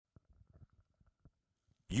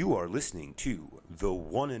You are listening to the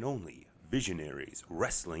one and only Visionaries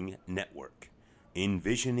Wrestling Network,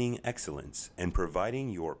 envisioning excellence and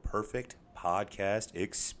providing your perfect podcast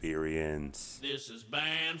experience. This is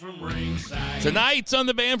Banned from Ringside. Tonight on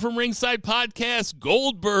the Banned from Ringside podcast,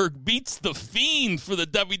 Goldberg beats the Fiend for the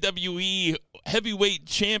WWE Heavyweight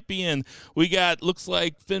Champion. We got, looks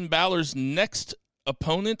like Finn Balor's next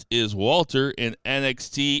opponent is Walter in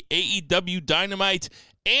NXT, AEW Dynamite,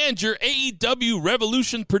 and your AEW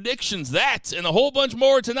Revolution predictions. That and a whole bunch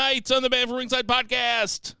more tonight on the Banned from Ringside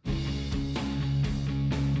podcast.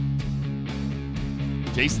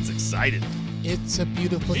 Jason's excited. It's a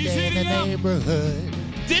beautiful day in the neighborhood.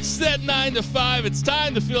 Ditch that 9 to 5. It's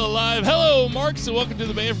time to feel alive. Hello, Marks, and welcome to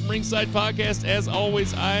the Banned from Ringside podcast. As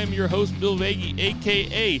always, I am your host, Bill Vagey,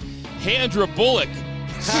 a.k.a. Handra Bullock.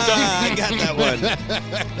 I got that one.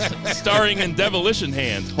 Starring in Demolition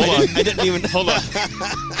Hand. Hold on. I didn't even. Hold on.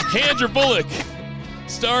 Handra Bullock.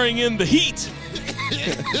 Starring in The Heat.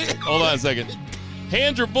 Hold on a second.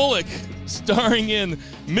 Handra Bullock. Starring in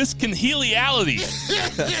Miscongeniality.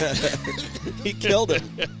 He killed it.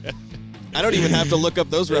 I don't even have to look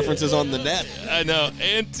up those references on the net. I know.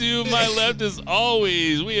 And to my left, as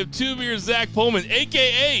always, we have Two Beers Zach Pullman,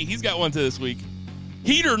 a.k.a. he's got one to this week,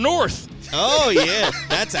 Heater North. Oh, yeah.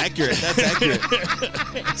 That's accurate. That's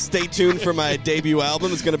accurate. Stay tuned for my debut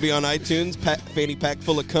album. It's going to be on iTunes. Fanny pack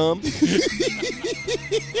full of cum.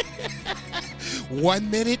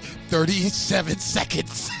 1 minute, 37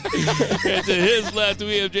 seconds. And to his left,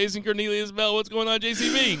 we have Jason Cornelius Bell. What's going on,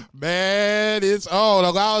 JCB? Man, it's on.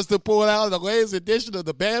 Allow us to pull out the latest edition of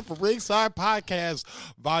the Banned from Ringside podcast,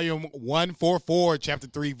 volume 144, chapter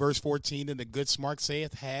 3, verse 14. And the good smart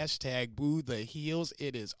saith, hashtag boo the heels.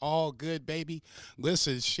 It is all good, baby.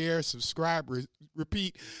 Listen, share, subscribe,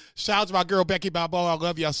 repeat. Shout out to my girl, Becky Balboa. I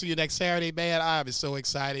love you. I'll see you next Saturday, man. I am so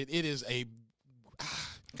excited. It is a...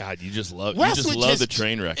 God, you just love the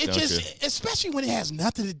train wreck, don't you? Especially when it has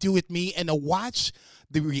nothing to do with me, and to watch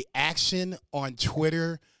the reaction on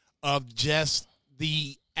Twitter of just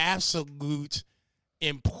the absolute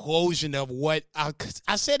implosion of what I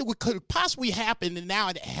said could possibly happen, and now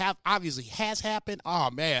it obviously has happened. Oh,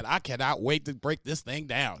 man, I cannot wait to break this thing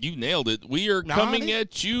down. You nailed it. We are coming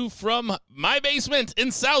at you from my basement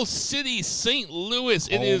in South City, St. Louis.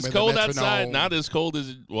 It is cold outside. Not as cold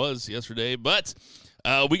as it was yesterday, but...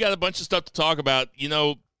 we got a bunch of stuff to talk about. You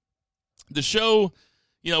know, the show,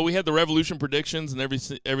 we had the Revolution predictions,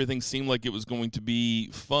 and everything seemed like it was going to be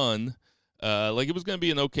fun. Like it was going to be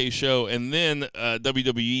an okay show. And then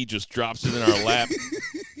WWE just drops it in our lap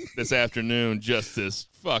this afternoon. Just this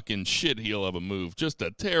fucking shitheel of a move. Just a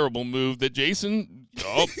terrible move that Jason,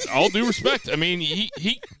 all due respect. I mean,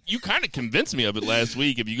 you kind of convinced me of it last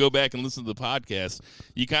week. If you go back and listen to the podcast,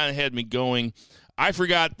 you kind of had me going. I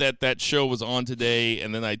forgot that show was on today,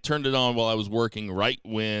 and then I turned it on while I was working right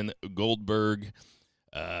when Goldberg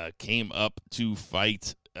came up to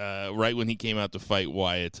fight, right when he came out to fight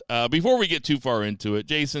Wyatt. Before we get too far into it,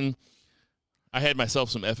 Jason, I had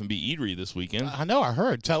myself some F B Eatery this weekend. I know, I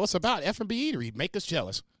heard. Tell us about F B Eatery. Make us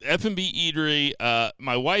jealous. F B Eatery,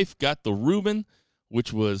 my wife got the Reuben,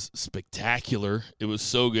 which was spectacular. It was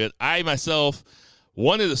so good. I myself...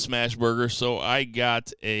 wanted a smash burger, so I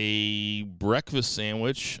got a breakfast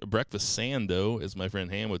sandwich, a breakfast sando, as my friend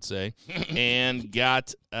Ham would say, and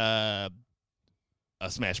got a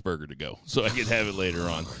smash burger to go, so I could have it later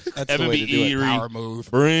on. That's the way to do it. Power move.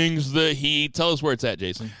 Brings the heat. Tell us where it's at,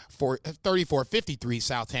 Jason. 3453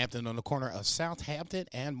 Southampton, on the corner of Southampton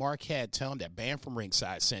and Marquette. Tell them that Banned from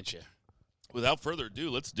Ringside sent you. Without further ado,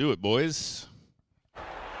 let's do it, boys.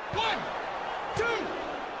 1, 2,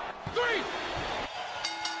 3.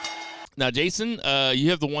 Now, Jason, you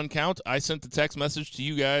have the one count. I sent the text message to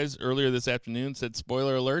you guys earlier this afternoon, said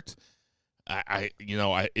spoiler alert.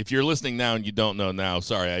 If you're listening now and you don't know now,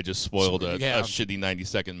 sorry, I just spoiled a shitty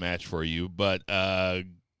 90-second match for you. But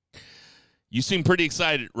you seem pretty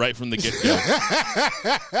excited right from the get-go.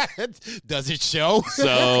 Does it show?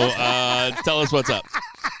 So tell us what's up.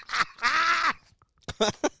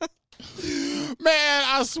 Man,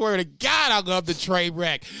 I swear to God, I love the train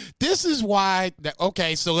wreck. This is why,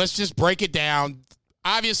 okay, so let's just break it down.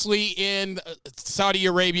 Obviously, in Saudi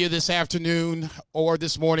Arabia this afternoon or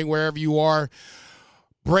this morning, wherever you are,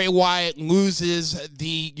 Bray Wyatt loses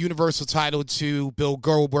the Universal title to Bill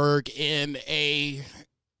Goldberg in a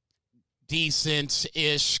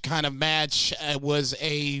decent-ish kind of match. It was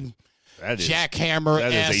a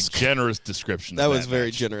jackhammer-esque. That is a generous description. That was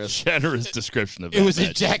very generous. Generous description of that. It was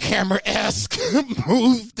a jackhammer-esque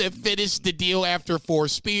move that finished the deal after 4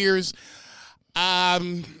 spears.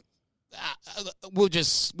 we'll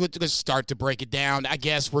just start to break it down. I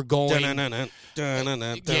guess we're going.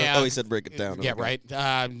 Yeah. Oh, he said break it down. Yeah, right.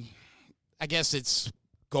 I guess it's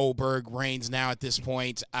Goldberg Reigns now at this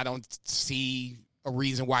point. I don't see a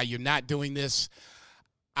reason why you're not doing this.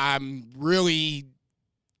 I'm really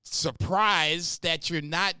surprised that you're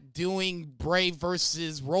not doing Bray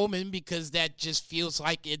versus Roman because that just feels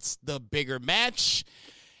like it's the bigger match.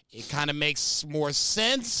 It kind of makes more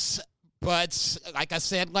sense. But like I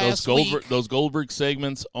said last week, those Goldberg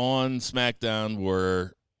segments on SmackDown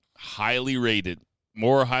were highly rated,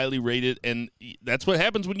 more highly rated, and that's what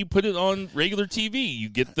happens when you put it on regular TV. You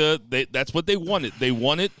get that's what they wanted. They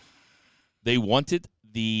wanted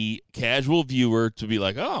the casual viewer to be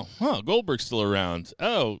like, oh, Goldberg's still around.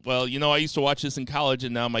 Oh, well, I used to watch this in college,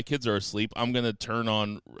 and now my kids are asleep. I'm going to turn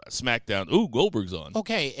on SmackDown. Ooh, Goldberg's on.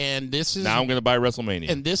 Okay, and this is... Now I'm going to buy WrestleMania.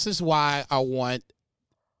 And this is why I wanted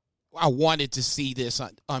to see this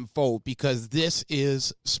unfold, because this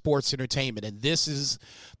is sports entertainment, and this is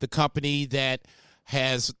the company that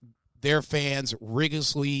has their fans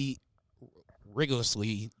rigorously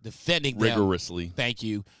defending them. Rigorously. Thank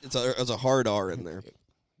you. It's a hard R in there.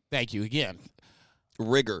 Thank you again.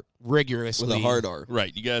 Rigorously. With a hard R.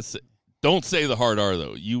 Right. You guys don't say the hard R,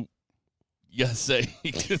 though. You gotta say,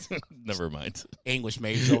 never mind. English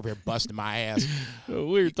majors over here busting my ass. We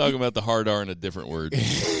were talking about the hard R in a different word.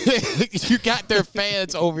 You got their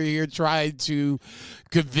fans over here trying to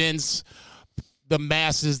convince the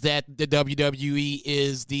masses that the WWE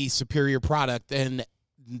is the superior product, and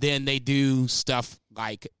then they do stuff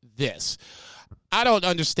like this. I don't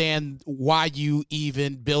understand why you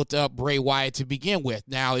even built up Bray Wyatt to begin with.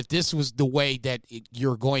 Now, if this was the way that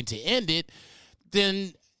you're going to end it,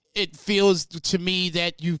 then it feels to me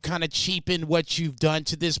that you've kind of cheapened what you've done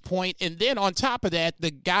to this point. And then on top of that,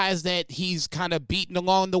 the guys that he's kind of beaten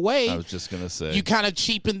along the way, I was just going to say, you kind of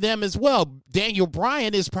cheapen them as well. Daniel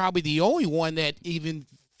Bryan is probably the only one that even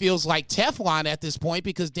feels like Teflon at this point,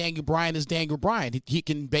 because Daniel Bryan is Daniel Bryan. He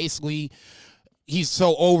can basically... He's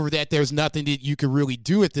so over that there's nothing that you can really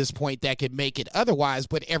do at this point that could make it otherwise.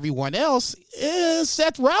 But everyone else,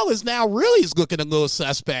 Seth Rollins now really is looking a little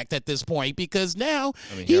suspect at this point, because now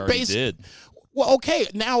he already did. Well, okay,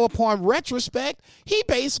 now upon retrospect, he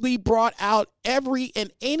basically brought out every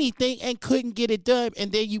and anything and couldn't get it done.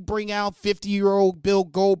 And then you bring out 50-year-old Bill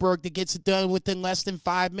Goldberg that gets it done within less than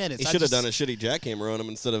 5 minutes. He should have done a shitty jackhammer on him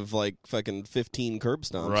instead of like fucking 15 curb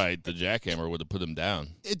stomps. Right, the jackhammer would have put him down.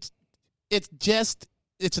 It's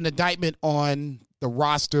an indictment on the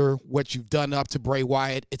roster, what you've done up to Bray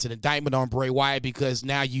Wyatt. It's an indictment on Bray Wyatt because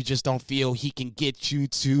now you just don't feel he can get you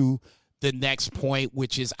to the next point,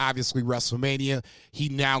 which is obviously WrestleMania. He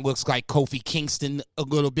now looks like Kofi Kingston a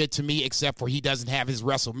little bit to me, except for he doesn't have his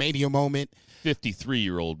WrestleMania moment.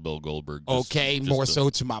 53-year-old Bill Goldberg. More so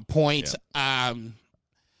to my point. Yeah.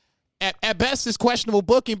 At best, it's questionable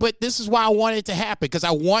booking, but this is why I want it to happen, because I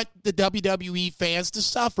want the WWE fans to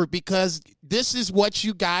suffer, because this is what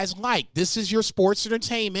you guys like. This is your sports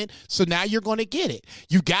entertainment, so now you're going to get it.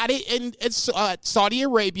 You got it in Saudi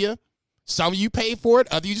Arabia. Some of you pay for it.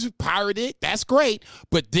 Others you pirate it. That's great,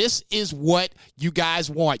 but this is what you guys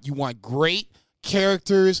want. You want great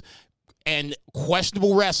characters and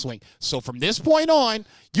questionable wrestling. So from this point on,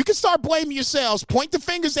 you can start blaming yourselves, point the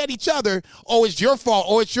fingers at each other. Oh, it's your fault.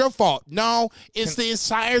 Oh, it's your fault. No, it's the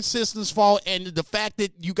entire system's fault, and the fact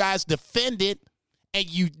that you guys defend it and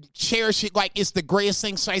you cherish it like it's the greatest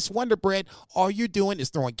thing since Wonder Bread, all you're doing is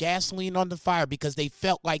throwing gasoline on the fire because they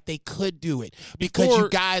felt like they could do it. Because you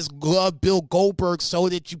guys love Bill Goldberg so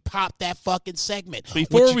that you popped that fucking segment.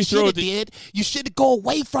 Before we throw it, you should go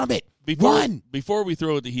away from it. Before we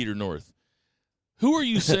throw it to Heater North, who are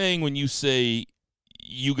you saying when you say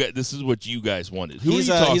this is what you guys wanted? Who are you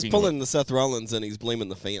talking He's pulling about? the Seth Rollins and he's blaming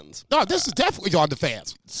the fans. No, this is definitely on the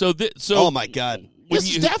fans. Oh my God.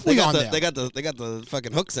 This is definitely on them. They got the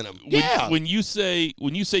fucking hooks in them. When you say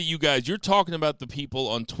you guys, you're talking about the people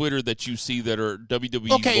on Twitter that you see that are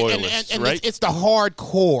WWE loyalists, and right? It's the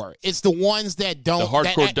hardcore. It's the ones that don't. The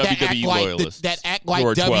hardcore WWE loyalists. That act like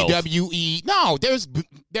WWE. No,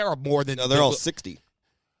 there are more than. No, they're all 60.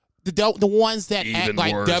 The ones that Even act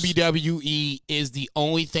like worse. WWE is the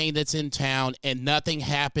only thing that's in town, and nothing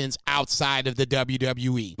happens outside of the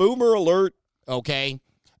WWE. Boomer alert. Okay.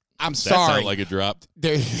 I'm That sorry. sounded like it dropped.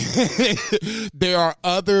 There are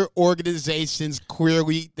other organizations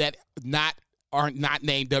clearly that are not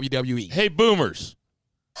named WWE. Hey, boomers.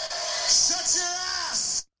 Shut your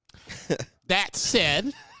ass! That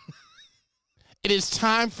said, It is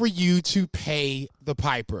time for you to pay the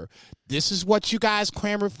piper. This is what you guys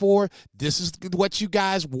clamored for. This is what you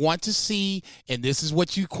guys want to see. And this is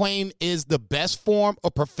what you claim is the best form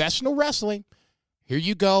of professional wrestling. Here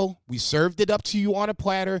you go. We served it up to you on a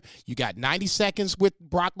platter. You got 90 seconds with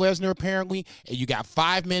Brock Lesnar, apparently, and you got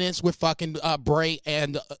 5 minutes with fucking Bray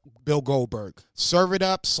and Bill Goldberg. Serve it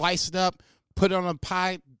up, slice it up, put it on a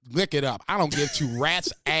pie, lick it up. I don't give two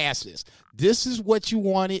rats' asses. This is what you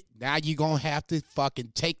wanted. Now you're going to have to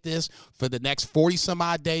fucking take this for the next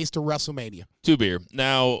 40-some-odd days to WrestleMania. Two beer.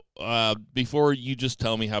 Now, before you just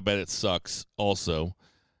tell me how bad it sucks also,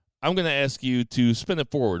 I'm going to ask you to spin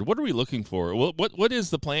it forward. What are we looking for? What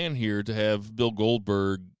is the plan here to have Bill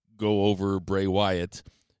Goldberg go over Bray Wyatt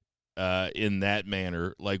in that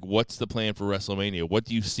manner? Like, what's the plan for WrestleMania? What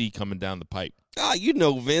do you see coming down the pipe? You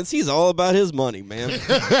know Vince. He's all about his money, man.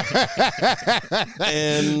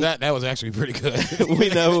 And that was actually pretty good.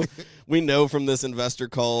 we know from this investor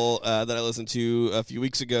call that I listened to a few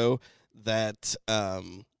weeks ago that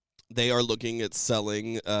they are looking at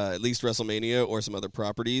selling at least WrestleMania or some other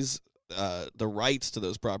properties, the rights to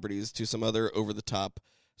those properties to some other over-the-top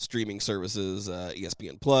streaming services,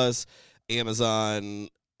 ESPN Plus, Amazon,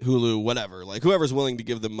 Hulu, whatever. Like, whoever's willing to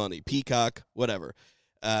give them money, Peacock, whatever.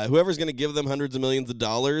 Whoever's going to give them hundreds of millions of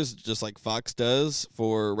dollars, just like Fox does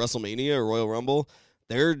for WrestleMania or Royal Rumble,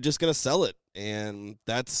 they're just going to sell it. And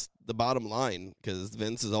that's the bottom line, because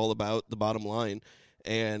Vince is all about the bottom line.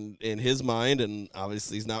 And in his mind, and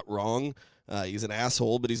obviously he's not wrong, he's an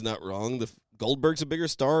asshole, but he's not wrong, Goldberg's a bigger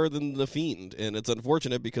star than The Fiend. And it's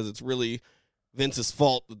unfortunate because it's really Vince's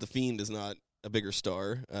fault that The Fiend is not a bigger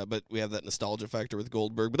star. But we have that nostalgia factor with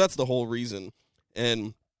Goldberg. But that's the whole reason.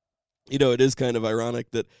 And, you know, it is kind of ironic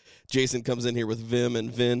that Jason comes in here with Vim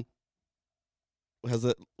and Vin. What's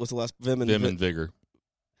the last? Vim and Vigor.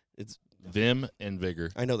 It's Vim and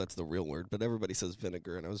Vigor. I know that's the real word, but everybody says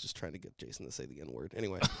vinegar, and I was just trying to get Jason to say the N-word.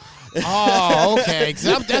 Anyway. Oh, okay.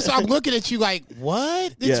 That's why I'm looking at you like,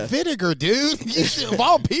 what? It's vinegar, dude. Of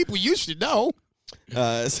all people, you should know.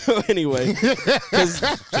 So anyway.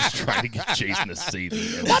 Just trying to get Jason to say the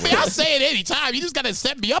N-word. I mean, I'll say it any time. You just got to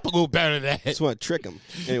set me up a little better than that. Just want to trick him.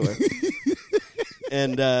 Anyway.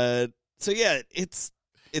 And so, yeah, it's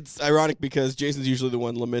ironic because Jason's usually the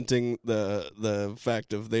one lamenting the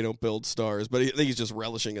fact of they don't build stars, but I think he's just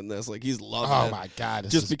relishing in this. Like, he's loving it. Oh, my God.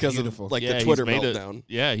 Just because beautiful. of, like, the Twitter meltdown.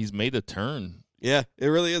 He's made a turn. Yeah, it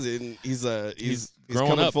really is. And he's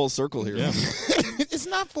coming up. full circle here. Yeah. It's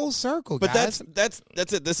not full circle, but guys. that's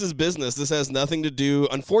it. This is business. This has nothing to do.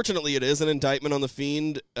 Unfortunately, it is an indictment on The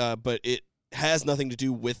Fiend, but it has nothing to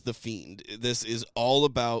do with The Fiend. This is all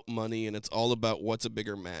about money, and it's all about what's a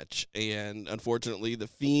bigger match. And unfortunately, The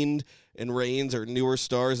Fiend and Reigns are newer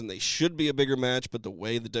stars, and they should be a bigger match, but the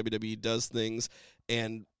way the WWE does things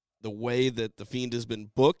and the way that The Fiend has been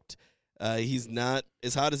booked, he's not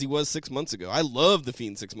as hot as he was 6 months ago. I loved The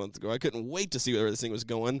Fiend 6 months ago. I couldn't wait to see where this thing was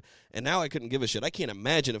going, and now I couldn't give a shit. I can't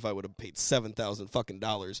imagine if I would have paid $7,000 fucking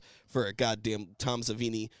dollars for a goddamn Tom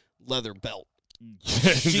Savini leather belt.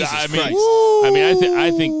 I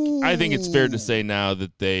think it's fair to say now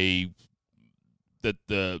that they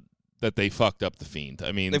fucked up The Fiend.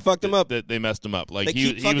 I mean, they fucked him up. They messed him up. Like, they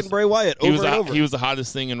keep fucking Bray Wyatt over and over. He was the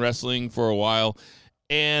hottest thing in wrestling for a while.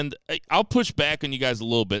 And I'll push back on you guys a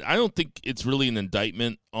little bit. I don't think it's really an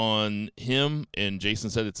indictment on him. And Jason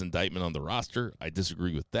said it's an indictment on the roster. I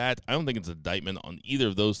disagree with that. I don't think it's an indictment on either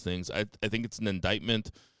of those things. I think it's an indictment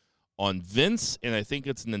on Vince, and I think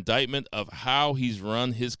it's an indictment of how he's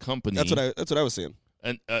run his company. That's what I was saying.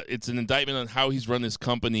 And it's an indictment on how he's run his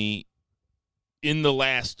company in the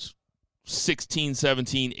last 16,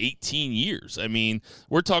 17, 18 years. I mean,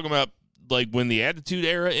 we're talking about, like, when the Attitude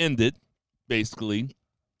Era ended, basically,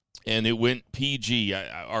 and it went PG,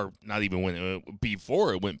 or not even when,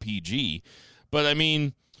 before it went PG. But, I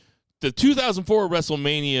mean, the 2004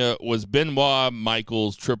 WrestleMania was Benoit,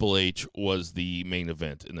 Michaels, Triple H was the main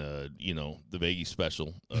event in the Vegas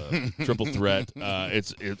special, triple threat.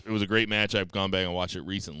 It was a great match. I've gone back and watched it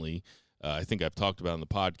recently. I think I've talked about it on the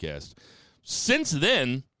podcast. Since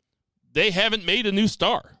then, they haven't made a new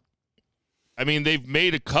star. I mean, they've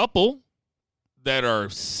made a couple that are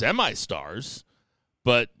semi-stars,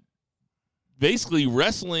 but basically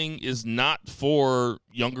wrestling is not for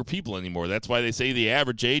younger people anymore. That's why they say the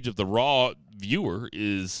average age of the Raw viewer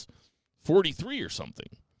is 43 or something,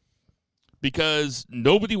 because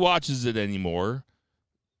nobody watches it anymore.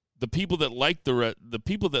 The people that like the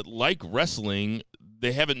people that like wrestling,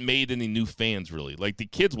 they haven't made any new fans really. Like, the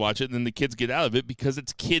kids watch it, and then the kids get out of it because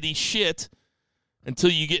it's kiddie shit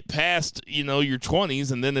until you get past, your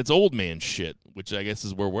 20s, and then it's old man shit, which I guess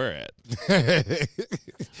is where we're at.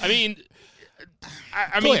 I mean,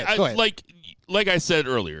 Go ahead. Like I said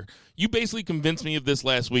earlier, you basically convinced me of this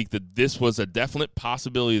last week that this was a definite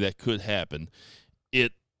possibility that could happen.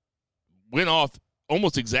 It went off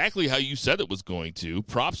almost exactly how you said it was going to.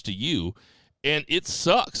 Props to you. And it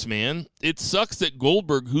sucks, man. It sucks that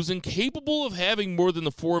Goldberg, who's incapable of having more than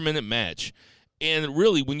a 4-minute match, and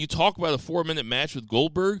really, when you talk about a 4-minute match with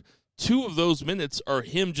Goldberg, 2 of those minutes are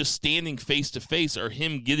him just standing face-to-face, or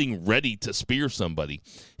him getting ready to spear somebody.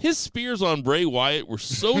 His spears on Bray Wyatt were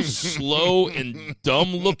so slow and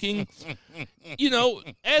dumb-looking,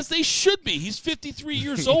 as they should be. He's 53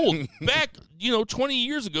 years old. Back, 20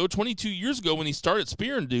 years ago, 22 years ago, when he started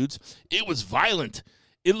spearing dudes, it was violent.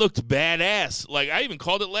 It looked badass. Like, I even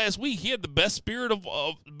called it last week. He had the best spear of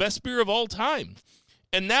all time.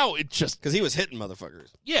 And now it just... Because he was hitting motherfuckers.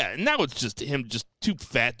 Yeah, and now it's just him, just 2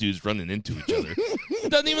 fat dudes running into each other.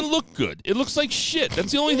 It doesn't even look good. It looks like shit.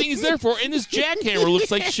 That's the only thing he's there for. And his jackhammer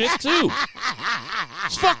looks like shit, too.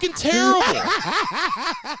 It's fucking terrible.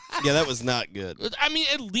 Yeah, that was not good. I mean,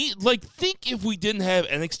 at least, think if we didn't have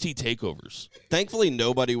NXT takeovers. Thankfully,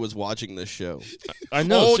 nobody was watching this show. I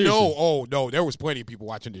know, no. There was plenty of people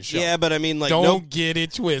watching this show. Yeah, but I mean, don't get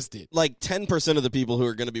it twisted. 10% of the people who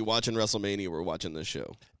are going to be watching WrestleMania were watching this show.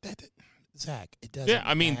 Zach, it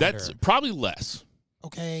doesn't matter. That's probably less.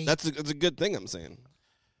 Okay. That's a good thing, I'm saying.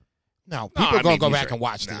 No, people are going to go back and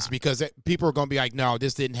watch this because people are going to be like, no,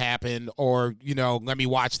 this didn't happen, or, let me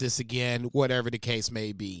watch this again, whatever the case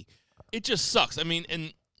may be. It just sucks. I mean,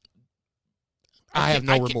 and I have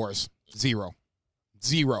no remorse. Zero.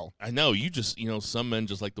 I know. You just, some men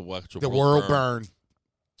just like to watch the world burn.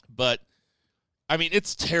 But, I mean,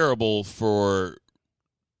 it's terrible for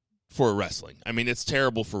wrestling. I mean, it's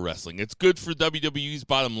terrible for wrestling. It's good for WWE's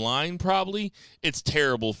bottom line, probably. It's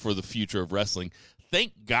terrible for the future of wrestling.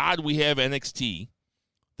 Thank God we have NXT.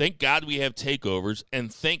 Thank God we have takeovers.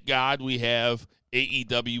 And thank God we have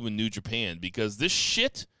AEW and New Japan. Because this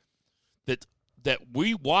shit that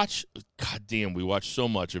we watch, goddamn, we watch so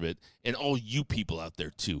much of it. And all you people out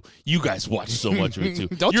there, too. You guys watch so much of it, too.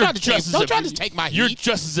 Don't try to take my heat. You're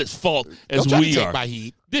just as at fault as we are. Don't try to take my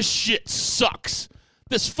heat. This shit sucks.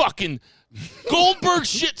 This fucking Goldberg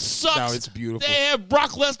shit sucks. No, it's beautiful. They have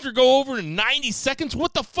Brock Lesnar go over in 90 seconds.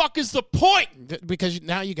 What the fuck is the point? Because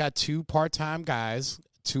now you got 2 part-time guys,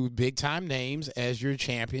 2 big-time names as your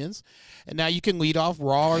champions, and now you can lead off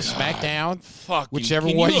Raw or SmackDown, whichever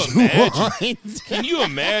one you want. Can you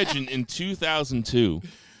imagine in 2002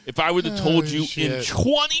 if I would have told you in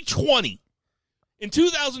 2020,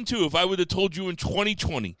 if I would have told you in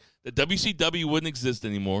 2020 that WCW wouldn't exist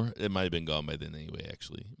anymore? It might have been gone by then anyway,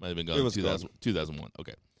 actually. It might have been gone in 2001.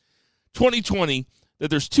 Okay. 2020,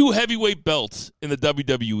 that there's 2 heavyweight belts in the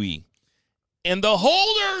WWE. And the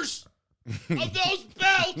holders of those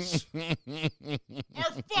belts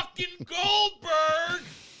are fucking Goldberg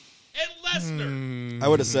and Lesnar. I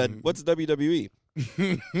would have said, what's WWE?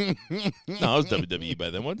 No, it was WWE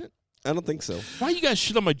by then, wasn't it? I don't think so. Why you guys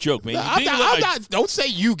shit on my joke, man? I'm not. Don't say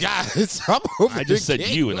you guys. I just said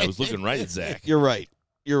you, and I was looking right at Zach. You're right.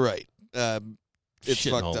 It's shitting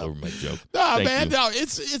fucked all up. over my joke. No, man. No,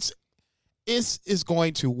 it's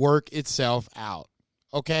going to work itself out.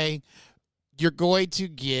 Okay, you're going to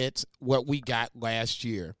get what we got last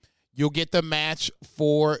year. You'll get the match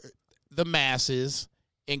for the masses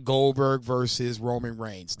in Goldberg versus Roman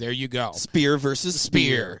Reigns. There you go. Spear versus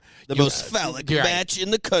spear. The most phallic match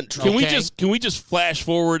in the country. Can we just flash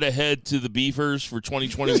forward ahead to the Beefers for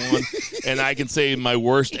 2021 and I can say my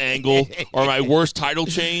worst angle or my worst title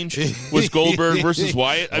change was Goldberg versus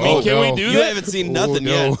Wyatt? I mean, can we do that? You haven't seen nothing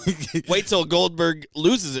yet. Wait till Goldberg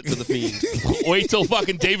loses it to the Fiend. Wait till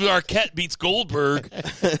fucking David Arquette beats Goldberg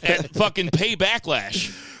at fucking Pay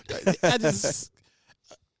Backlash.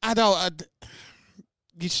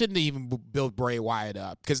 You shouldn't even build Bray Wyatt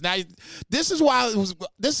up because now this is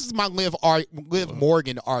my Liv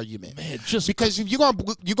Morgan argument. Man, just because if you're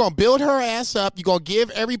gonna build her ass up, you're gonna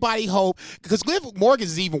give everybody hope because Liv Morgan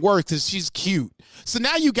is even worse because she's cute. So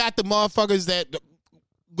now you got the motherfuckers that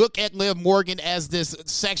look at Liv Morgan as this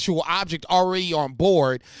sexual object already on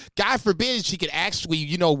board. God forbid she could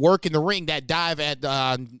actually work in the ring. That dive at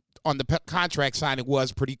on the contract signing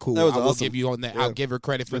was pretty cool. That was I will awesome. give you on that. Yeah. I'll give her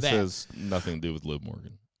credit for that. This has nothing to do with Liv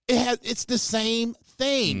Morgan. It's the same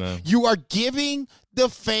thing. No. You are giving the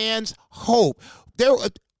fans hope.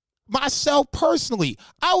 Myself personally,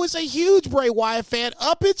 I was a huge Bray Wyatt fan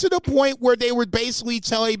up into the point where they were basically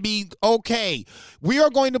telling me, okay, we are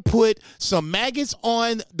going to put some maggots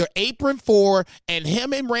on the apron and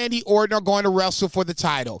him and Randy Orton are going to wrestle for the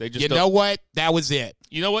title. You know what? That was it.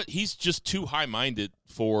 You know what? He's just too high-minded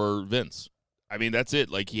for Vince. I mean, that's it.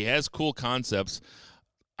 Like, he has cool concepts.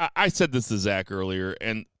 I said this to Zach earlier,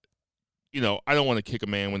 and, you know, I don't want to kick a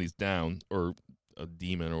man when he's down or a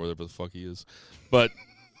demon or whatever the fuck he is, but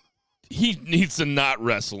he needs to not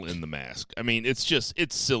wrestle in the mask. I mean, it's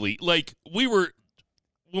silly. Like,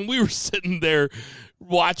 when we were sitting there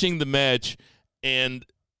watching the match, and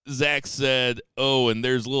Zach said, "Oh, and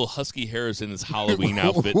there's little Husky Harris in his Halloween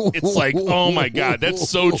outfit." It's like, oh my God, that's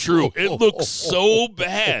so true. It looks so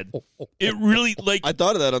bad. It really, like, I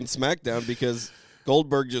thought of that on SmackDown because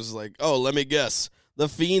Goldberg just like, oh, let me guess, the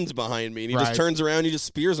Fiend's behind me, and he just turns around, and he just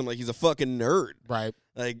spears him like he's a fucking nerd, right?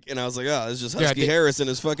 Like, and I was like, oh, it's just Husky Harris in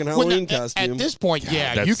his fucking Halloween costume. At this point,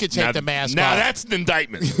 God, you could take the mask off. Now that's an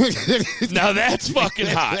indictment. Now that's fucking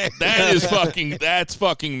hot. That's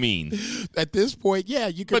fucking mean. At this point, yeah,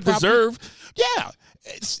 you could. But deserved. Yeah,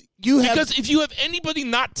 because if you have anybody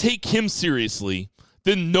not take him seriously,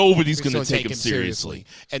 then nobody's going to take him seriously.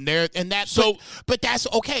 But that's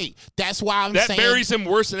okay. That's why I'm saying that buries him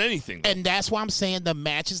worse than anything. And that's why I'm saying the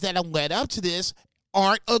matches that have led up to this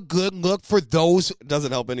aren't a good look for those. It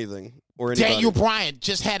doesn't help anything or anybody. Daniel Bryan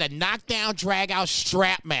just had a knockdown, drag-out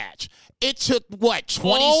strap match. It took,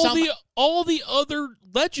 20-something? All the other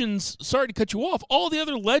legends, sorry to cut you off, all the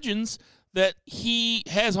other legends that he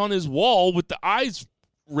has on his wall with the eyes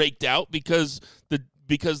raked out because the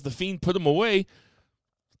Fiend put him away,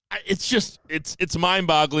 it's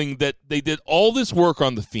mind-boggling that they did all this work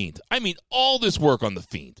on the Fiend. I mean, all this work on the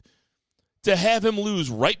Fiend. To have him lose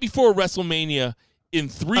right before WrestleMania in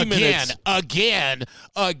 3 minutes. Again,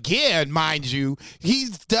 mind you.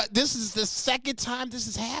 This is the second time this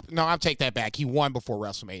has happened. No, I'll take that back. He won before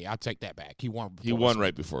WrestleMania. I'll take that back. He won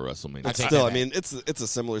right before WrestleMania. Still, I mean, it's a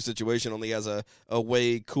similar situation, only has a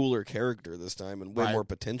way cooler character this time and way more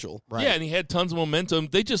potential. Right. Yeah, and he had tons of momentum.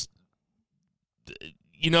 They just,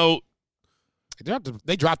 you know,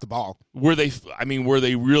 they dropped the ball. Where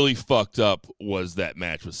they really fucked up was that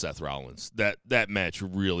match with Seth Rollins. That match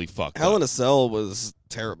really fucked up. Hell in a Cell was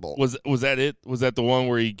terrible. Was that it? Was that the one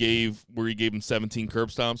where he gave him 17 curb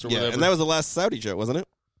stomps or whatever? And that was the last Saudi show, wasn't it?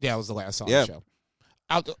 Yeah, it was the last Saudi show.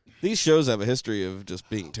 These shows have a history of just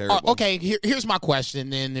being terrible. Okay, here's my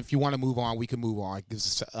question, and if you want to move on, we can move on.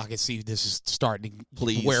 Because I can see this is starting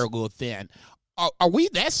to wear a little thin. Are we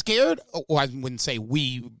that scared? Or I wouldn't say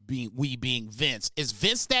we being Vince. Is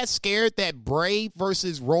Vince that scared that Bray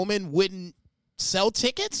versus Roman wouldn't sell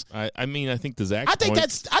tickets? I mean, I think the Zach. I think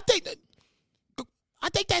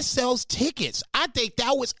that sells tickets. I think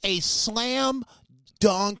that was a slam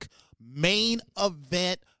dunk main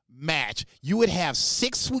event match. You would have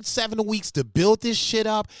 7 weeks to build this shit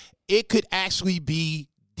up. It could actually be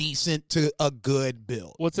decent to a good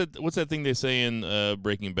build. What's that thing they say in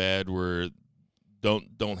Breaking Bad where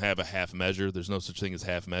don't have a half measure? There's no such thing as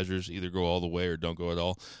half measures. Either go all the way or don't go at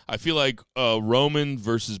all. I feel like Roman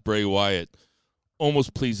versus Bray Wyatt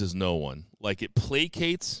almost pleases no one. Like, it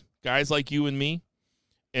placates guys like you and me,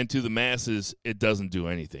 and to the masses, it doesn't do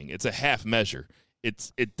anything. It's a half measure.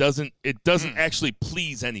 It doesn't actually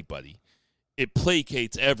please anybody. It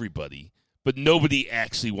placates everybody, but nobody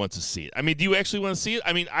actually wants to see it. I mean, do you actually want to see it?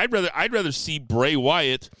 I mean, I'd rather see Bray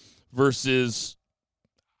Wyatt versus.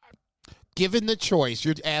 Given the choice,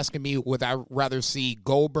 you're asking me, would I rather see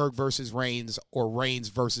Goldberg versus Reigns or Reigns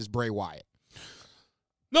versus Bray Wyatt?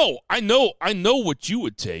 No, I know what you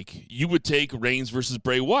would take. You would take Reigns versus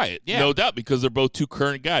Bray Wyatt, no doubt, because they're both two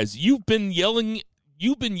current guys. You've been yelling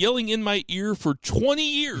in my ear for 20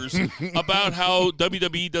 years about how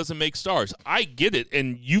WWE doesn't make stars. I get it,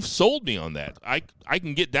 and you've sold me on that. I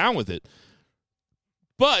can get down with it.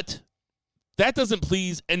 But that doesn't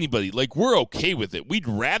please anybody. Like, we're okay with it. We'd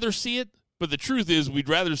rather see it, but the truth is we'd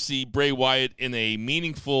rather see Bray Wyatt in a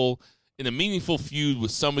meaningful feud with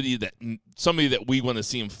somebody that we want to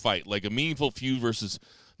see him fight, like a meaningful feud versus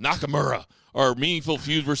Nakamura or a meaningful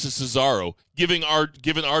feud versus Cesaro, giving our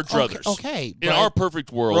druthers. Okay. In our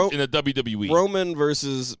perfect world, in a WWE. Roman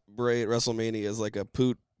versus Bray at WrestleMania is like a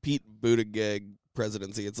Pete Buttigieg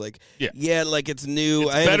presidency. It's like, like it's new.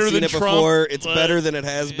 I haven't seen it before. It's better than it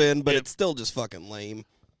has been, but it's still just fucking lame.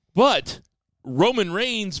 But Roman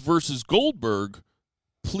Reigns versus Goldberg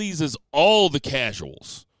pleases all the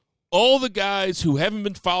casuals. All the guys who haven't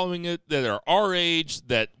been following it, that are our age,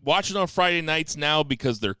 that watch it on Friday nights now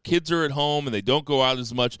because their kids are at home and they don't go out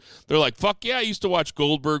as much. They're like, fuck yeah, I used to watch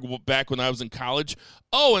Goldberg back when I was in college.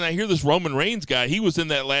 Oh, and I hear this Roman Reigns guy, he was in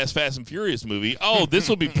that last Fast and Furious movie. Oh, this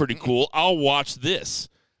will be pretty cool. I'll watch this.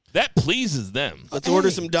 That pleases them. Let's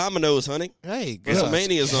order some Domino's, honey. Hey,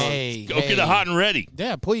 WrestleMania's on. Go get it hot and ready.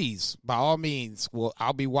 Yeah, please. By all means. Well,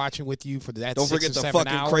 I'll be watching with you for that. Don't forget the fucking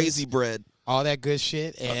hours. crazy bread. all that good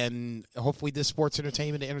shit, and hopefully this sports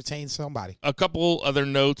entertainment entertains somebody. A couple other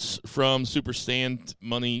notes from Super Sand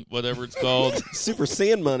Money, whatever it's called. Super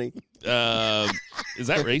Sand Money. Is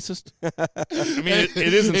that racist? I mean, it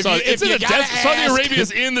isn't. It's in the desert. Saudi Arabia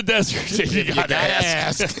is in the desert. You gotta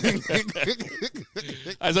ask.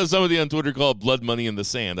 I saw somebody on Twitter call it blood money in the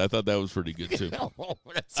sand. I thought that was pretty good, too.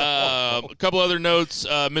 A couple other notes.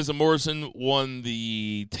 Miz and Morrison won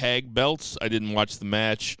the tag belts. I didn't watch the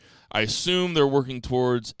match. I assume they're working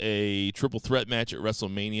towards a triple threat match at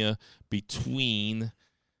WrestleMania between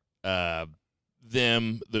them,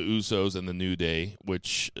 the Usos, and the New Day,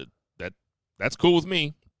 which that's cool with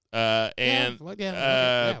me.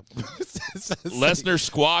 Lesnar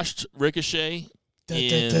squashed Ricochet.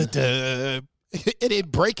 It is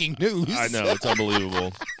breaking news. I know, it's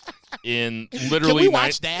unbelievable. In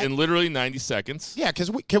literally 90 seconds. Yeah,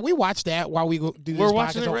 can we watch that while we do this? We're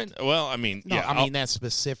watching it right now. Well, I mean, no, yeah. I mean that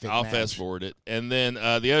specific. I'll match. fast forward it. And then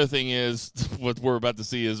the other thing is, what we're about to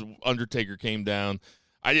see is Undertaker came down.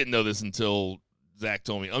 I didn't know this until Zach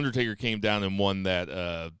told me. Undertaker came down and won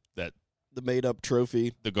that the made-up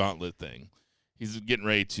trophy, the gauntlet thing. He's getting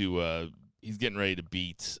ready to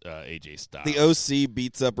beat AJ Styles. The OC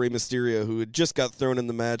beats up Rey Mysterio, who had just got thrown in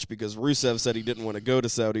the match because Rusev said he didn't want to go to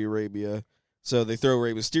Saudi Arabia. So they throw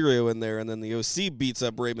Rey Mysterio in there, and then the OC beats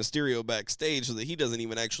up Rey Mysterio backstage so that he doesn't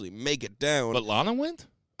even actually make it down. But Lana went?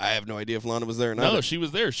 I have no idea if Lana was there or not. No, she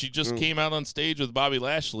was there. She just came out on stage with Bobby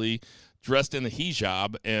Lashley, dressed in the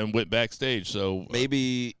hijab, and went backstage. So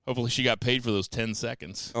maybe hopefully she got paid for those 10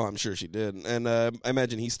 seconds. Oh, I'm sure she did. And I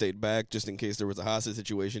imagine he stayed back just in case there was a hostage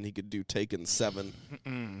situation. He could do Taken 7.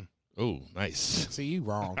 Oh, nice. See, you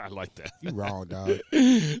wrong. I like that. You wrong, dog.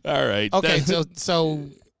 All right. Okay, so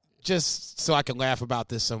just so I can laugh about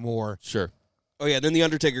this some more. Sure. Oh, yeah, then The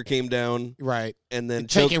Undertaker came down. Right. And then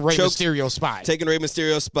taking Rey Mysterio's spot. Taking Rey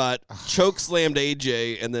Mysterio's spot, choke slammed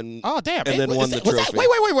AJ, and then won the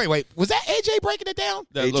trophy. Wait. Was that AJ breaking it down?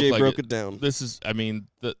 AJ broke it down. This is, I mean,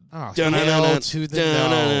 the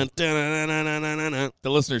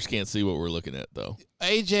listeners can't see what we're looking at, though.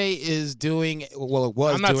 AJ is doing, well, it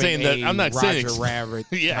was I'm not saying that. I'm not saying Roger Rabbit.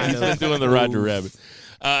 Yeah, he's been doing the Roger Rabbit.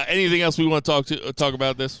 Anything else we want to talk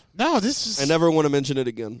about this? No, this is. I never want to mention it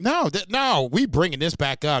again. No, we bringing this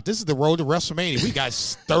back up. This is the road to WrestleMania. We got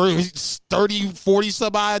 30, 40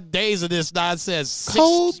 some odd days of this nonsense.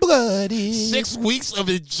 Cold-blooded. 6 weeks of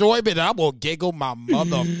enjoyment. I'm going to giggle my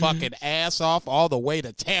motherfucking ass off all the way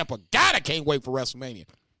to Tampa. God, I can't wait for WrestleMania.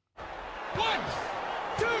 1,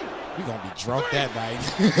 2, we're going to be drunk that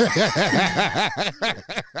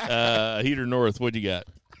night. Heater North, what you got?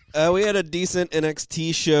 We had a decent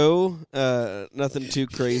NXT show. Nothing too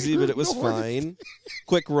crazy, but it was fine.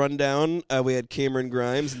 Quick rundown. We had Cameron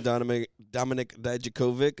Grimes and Dominic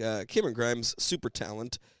Dijakovic. Cameron Grimes, super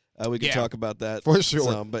talent. We can talk about that for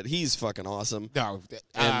sure. But he's fucking awesome. No,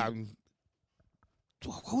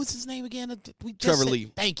 what was his name again? Trevor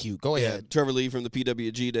Lee. Thank you. Go ahead. Trevor Lee from the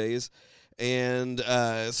PWG days. And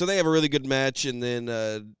so they have a really good match, and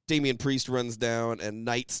then Damian Priest runs down and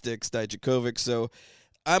nightsticks Dijakovic. So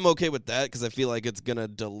I'm okay with that because I feel like it's going to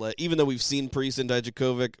delay. Even though we've seen Priest and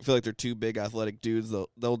Dijakovic, I feel like they're two big athletic dudes.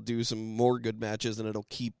 They'll do some more good matches, and it'll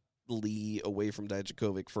keep Lee away from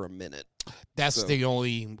Dijakovic for a minute. That's the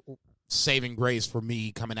only saving grace for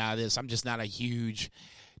me coming out of this. I'm just not a huge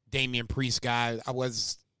Damian Priest guy. I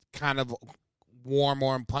was kind of warm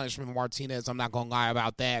on Punishment Martinez. I'm not going to lie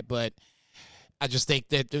about that, but I just think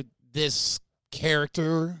that this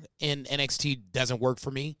character in NXT doesn't work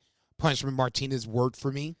for me. Punishment Martinez worked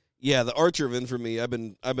for me. Yeah, the Archer of Infamy. I've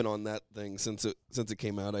been on that thing since it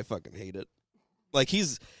came out. I fucking hate it. Like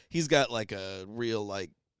he's got like a real like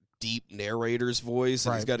deep narrator's voice,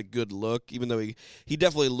 and he's got a good look. Even though he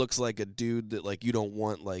definitely looks like a dude that like you don't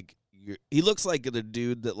want like. He looks like the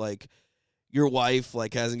dude that like your wife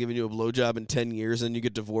like hasn't given you a blowjob in 10 years, and you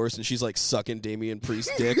get divorced, and she's like sucking Damian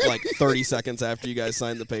Priest's dick like 30 seconds after you guys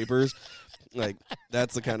sign the papers. Like,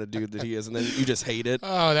 that's the kind of dude that he is, and then you just hate it.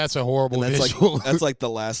 Oh, that's a horrible visual. That's like the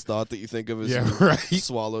last thought that you think of is you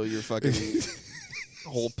swallow your fucking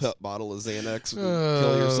whole pet bottle of Xanax and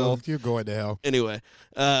kill yourself. You're going to hell. Anyway,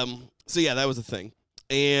 so yeah, that was a thing.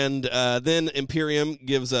 And then Imperium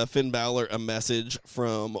gives Finn Balor a message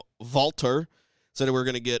from Walter. So we're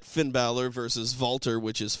going to get Finn Balor versus Walter,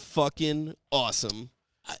 which is fucking awesome.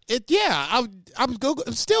 I'm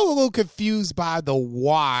still a little confused by the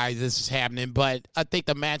why this is happening, but I think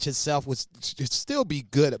the match itself should still be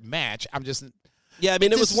good match. I'm just I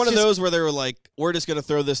mean, it was one of those where they were like, we're just going to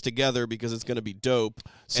throw this together because it's going to be dope.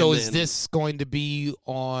 So is this going to be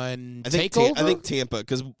on TakeOver? I think Tampa,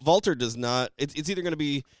 because Walter does not. It's either going to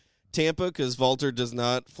be Tampa because Walter does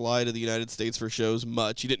not fly to the United States for shows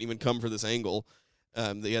much. He didn't even come for this angle.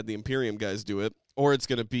 They had the Imperium guys do it. Or it's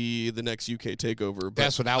going to be the next UK takeover. But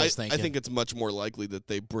that's what I was thinking. I think it's much more likely that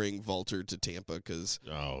they bring Walter to Tampa because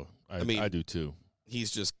I do too. He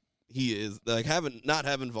is like not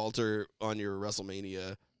having Walter on your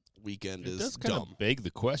WrestleMania weekend is does kind dumb. of beg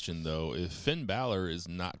the question though, if Finn Balor is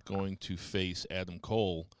not going to face Adam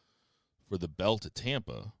Cole for the belt at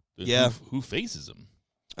Tampa, then who faces him?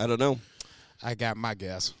 I don't know. I got my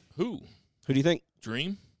guess. Who do you think?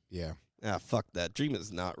 Dream? Yeah. Fuck that. Dream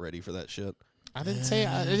is not ready for that shit. I didn't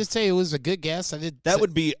say it was a good guess. That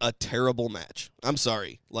would be a terrible match. I'm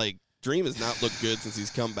sorry. Like, Dream has not looked good since he's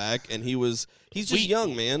come back, and he's just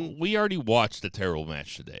young, man. We already watched a terrible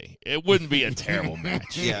match today. It wouldn't be a terrible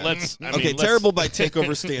match. Yeah. Terrible by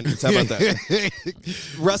TakeOver standards. How about that?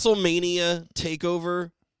 WrestleMania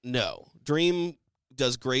TakeOver, no. Dream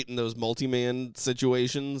does great in those multi-man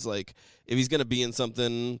situations. Like, if he's going to be in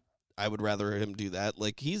something, I would rather him do that.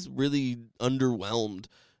 Like, he's really underwhelmed.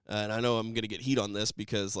 And I know I'm going to get heat on this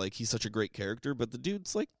because, like, he's such a great character, but the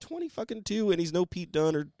dude's, like, 20-2, and he's no Pete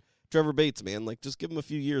Dunne or Trevor Bates, man. Like, just give him a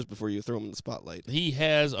few years before you throw him in the spotlight. He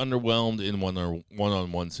has underwhelmed in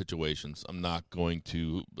one-on-one situations. I'm not going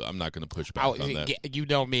to push back on that. You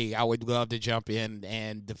know me. I would love to jump in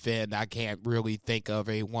and defend. I can't really think of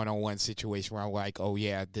a one-on-one situation where I'm like, oh,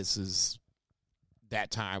 yeah, this is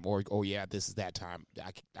that time, or, oh, yeah, this is that time.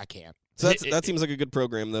 I can't. So that seems like a good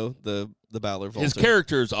program, though, the Balor Walter. His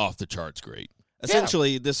character is off the charts great.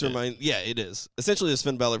 Essentially, it is. Essentially, this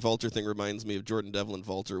Finn Balor Walter thing reminds me of Jordan Devlin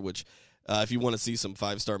Walter, which, if you want to see some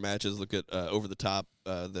 5-star matches, look at Over the Top,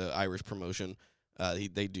 the Irish promotion.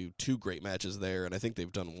 They do 2 great matches there, and I think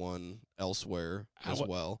they've done one elsewhere as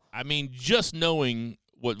well. I mean, just knowing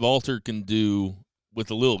what Walter can do with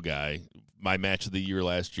the little guy, my match of the year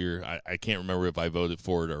last year, I can't remember if I voted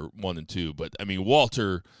for it or 1 and 2, but, I mean,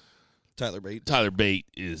 Walter... Tyler Bate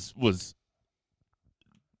was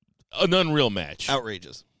an unreal match.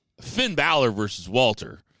 Outrageous. Finn Balor versus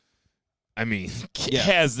Walter, I mean,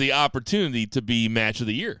 has the opportunity to be match of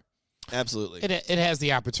the year. Absolutely. It has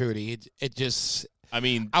the opportunity. It just... I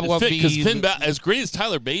mean, because Finn Balor, as great as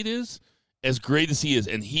Tyler Bate is, as great as he is,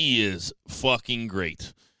 and he is fucking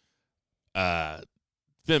great,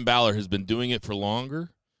 Finn Balor has been doing it for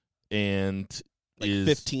longer, and...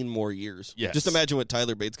 15 more years. Yes. Just imagine what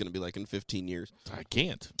Tyler Bate's going to be like in 15 years. I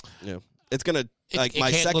can't. Yeah. It's going to,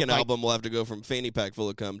 my second album will have to go from fanny pack full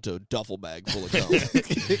of cum to duffel bag full of cum.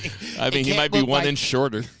 I mean, he might be 1 inch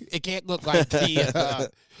shorter. It can't look like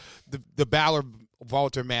the Balor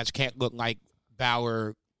Walter match can't look like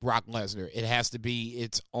Balor Brock Lesnar. It has to be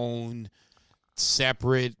its own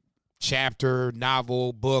separate chapter,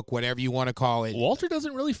 novel, book, whatever you want to call it. Walter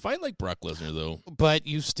doesn't really fight like Brock Lesnar, though. But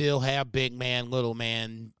you still have big man, little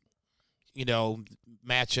man,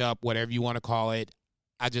 matchup, whatever you want to call it.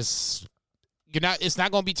 It's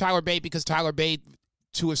not going to be Tyler Bate because Tyler Bate,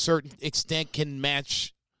 to a certain extent, can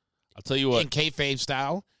match. I'll tell you what. In kayfabe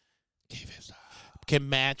style. Can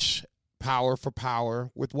match power for power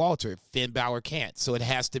with Walter. Finn Balor can't. So it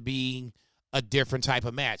has to be a different type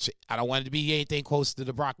of match. I don't want it to be anything close to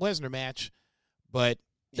the Brock Lesnar match, but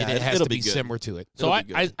it has to be similar to it. So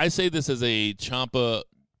I say this as a Ciampa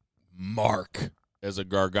mark, as a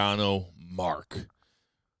Gargano mark.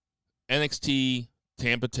 NXT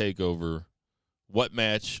Tampa TakeOver, what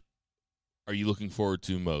match are you looking forward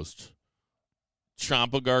to most?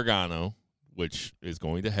 Ciampa Gargano, which is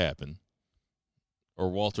going to happen, or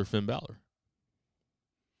Walter Finn Balor?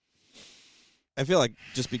 I feel like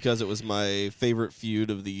just because it was my favorite feud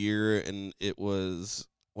of the year and it was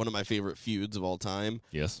one of my favorite feuds of all time,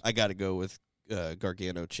 yes, I got to go with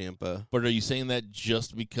Gargano Ciampa. But are you saying that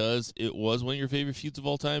just because it was one of your favorite feuds of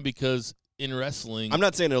all time? Because in wrestling, I'm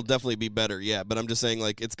not saying it'll definitely be better, but I'm just saying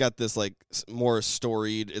like it's got this like more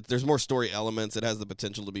storied. There's more story elements. It has the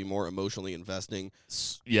potential to be more emotionally investing.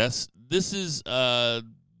 Yes, this is. I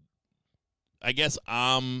guess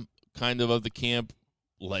I'm kind of the camp.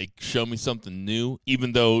 Like, show me something new,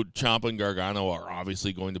 even though Ciampa and Gargano are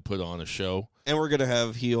obviously going to put on a show. And we're going to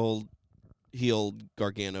have heel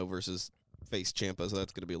Gargano versus face Ciampa, so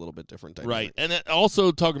that's going to be a little bit different. Right. And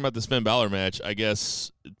also, talking about this Finn Balor match, I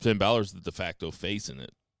guess Finn Balor's the de facto face in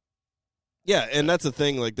it. Yeah, and that's the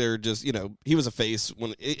thing. Like, they're just, he was a face.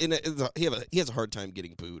 When he has a hard time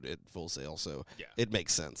getting booed at Full Sail, so it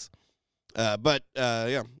makes sense.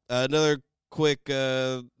 Another quick,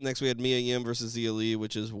 next we had Mia Yim versus Zia Lee,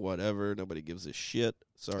 which is whatever. Nobody gives a shit.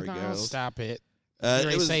 Sorry, guys. Stop it.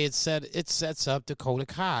 It sets up Dakota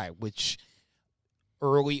Kai, which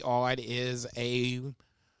early on is a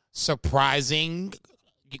surprising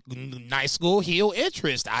nice little heel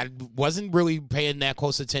interest. I wasn't really paying that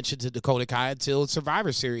close attention to Dakota Kai until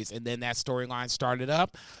Survivor Series, and then that storyline started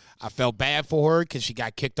up. I felt bad for her because she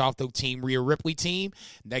got kicked off the Team Rhea Ripley team.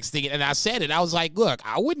 Next thing, and I said it, I was like, look,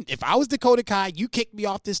 I wouldn't, if I was Dakota Kai, you kicked me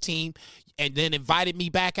off this team and then invited me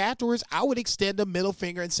back afterwards, I would extend a middle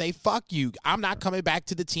finger and say, fuck you. I'm not coming back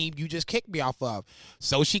to the team you just kicked me off of.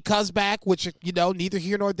 So she comes back, which, neither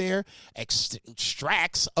here nor there,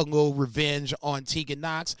 extracts a little revenge on Tegan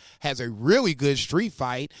Nox, has a really good street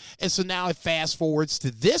fight. And so now it fast forwards to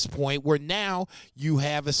this point where now you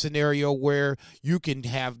have a scenario where you can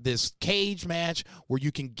have this cage match where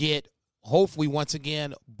you can get, hopefully once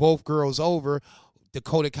again, both girls over.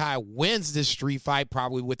 Dakota Kai wins this street fight,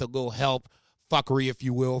 probably with a little help, fuckery, if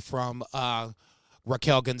you will, from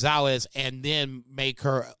Raquel Gonzalez, and then make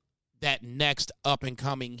her that next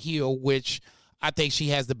up-and-coming heel, which I think she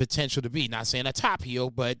has the potential to be. Not saying a top heel,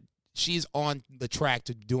 but she's on the track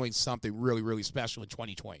to doing something really, really special in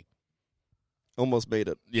 2020. Almost made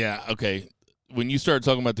it. Yeah, okay. When you started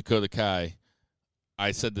talking about Dakota Kai,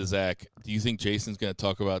 I said to Zach, do you think Jason's going to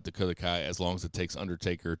talk about Dakota Kai as long as it takes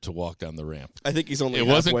Undertaker to walk down the ramp? I think he's only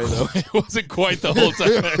halfway, though. It wasn't quite the whole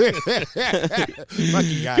time.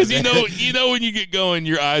 Because you know when you get going,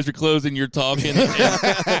 your eyes are closed and you're talking. And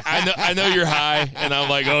I know you're high, and I'm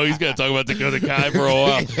like, oh, he's going to talk about Dakota Kai for a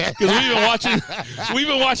while. Because we've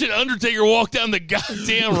been watching Undertaker walk down the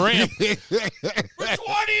goddamn ramp for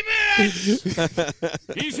 20 minutes.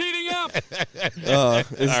 He's heating up. It's All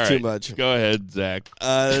too right, much. Go ahead, Zach.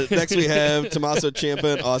 Next we have Tommaso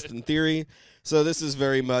Ciampa and Austin Theory. So this is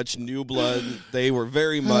very much new blood. They were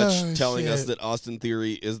very much telling us that Austin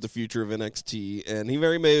Theory is the future of NXT, and he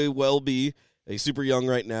very may well be. He's super young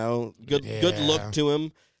right now. Good look to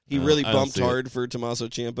him. He really bumped hard for Tommaso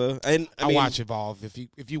Ciampa. And I mean, watch Evolve.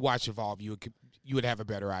 If you watch Evolve, you would have a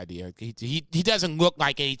better idea. He doesn't look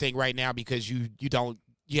like anything right now because you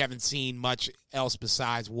haven't seen much else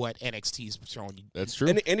besides what NXT's showing you. That's true.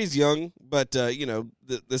 And he's young, but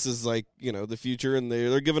this is like the future, and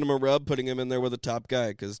they're giving him a rub, putting him in there with a top guy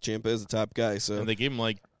because Ciampa is a top guy. So and they gave him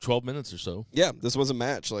like 12 minutes or so. Yeah, this was a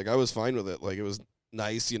match. Like I was fine with it. Like it was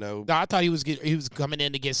nice. No, I thought he was coming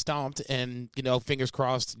in to get stomped, and fingers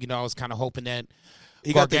crossed. I was kind of hoping that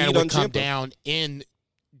he got the heat would on come Ciampa down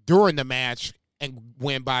during the match and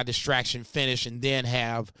win by distraction finish, and then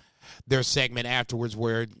have their segment afterwards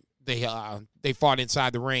where they fought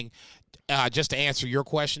inside the ring. Just to answer your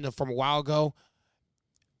question from a while ago,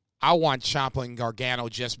 I want Ciampa and Gargano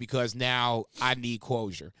just because now I need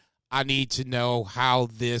closure. I need to know how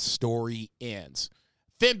this story ends.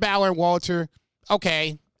 Finn Balor and Walter,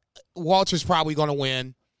 okay, Walter's probably going to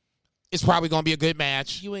win. It's probably going to be a good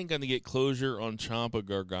match. You ain't going to get closure on Ciampa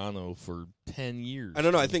Gargano for 10 years. I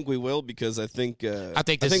don't know. I think we will because I think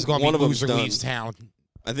this is going to be loser leaves town.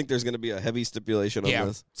 I think there's going to be a heavy stipulation on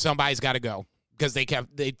this. Somebody's got to go because they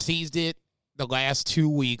teased it the last 2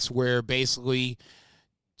 weeks where basically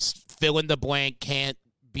fill in the blank can't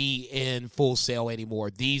be in Full Sail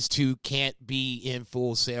anymore. These two can't be in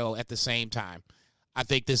Full Sail at the same time. I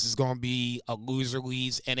think this is going to be a loser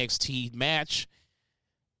leaves NXT match.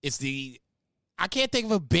 I can't think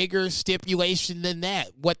of a bigger stipulation than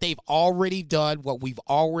that. What they've already done, what we've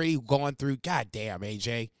already gone through. God damn,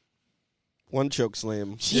 AJ. One choke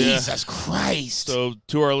slam. Jesus Christ. So,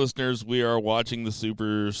 to our listeners, we are watching the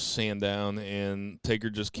Super ShowDown, and Taker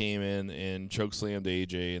just came in and chokeslammed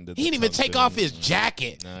AJ. And he didn't even take off his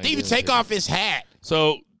jacket. He didn't even take off his hat.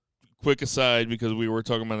 So, quick aside, because we were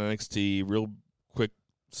talking about NXT, real quick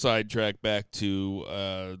sidetrack back to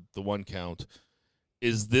the 1 count.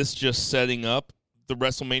 Is this just setting up the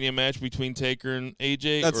WrestleMania match between Taker and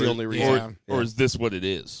AJ? That's the only reason. Or is this what it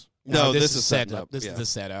is? No, this is setting up. This is the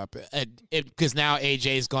setup. Because now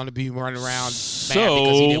AJ is going to be running around mad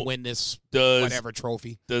because he didn't win this whatever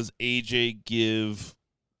trophy. Does AJ give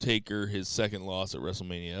Taker his second loss at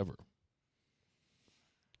WrestleMania ever?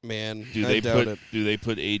 Man, I doubt it. Do they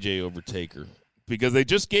put AJ over Taker? Because they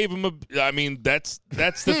just gave him that's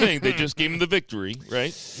the thing. They just gave him the victory,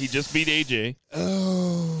 right? He just beat AJ.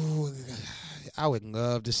 Oh, I would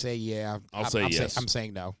love to say yeah. I'll say yes. I'm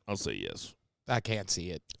saying no. I'll say yes. I can't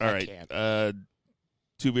see it. All right.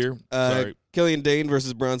 2 beer. Sorry. Killian Dane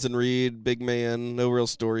versus Bronson Reed. Big man. No real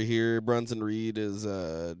story here. Bronson Reed is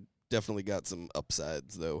definitely got some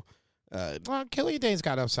upsides, though. Well, Killian Dane's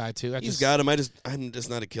got upside, too. He's got him. I'm just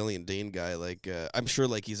not a Killian Dane guy. Like, I'm sure,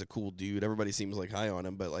 like, he's a cool dude. Everybody seems, like, high on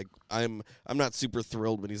him. But, like, I'm not super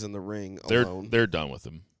thrilled when he's in the ring alone. They're done with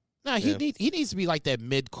him. No, he needs to be like that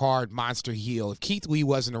mid-card monster heel. If Keith Lee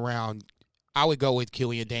wasn't around, I would go with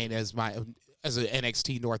Killian Dane as an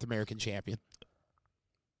NXT North American champion.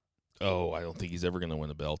 Oh, I don't think he's ever going to win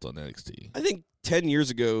a belt on NXT. I think 10 years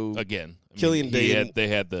ago, Again, Killian Dane. They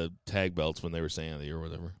had the tag belts when they were Sanity or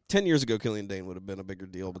whatever. 10 years ago, Killian Dane would have been a bigger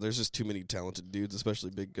deal, but there's just too many talented dudes, especially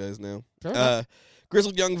big guys now.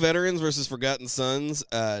 Grizzled Young Veterans versus Forgotten Sons.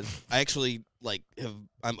 I actually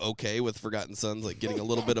I'm okay with Forgotten Sons, like getting a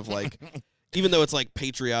little bit of like, even though it's like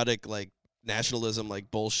patriotic, like nationalism, like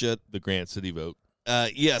bullshit. The Grant City vote.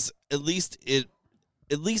 Yes, at least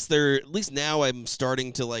now I'm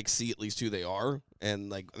starting to like see at least who they are, and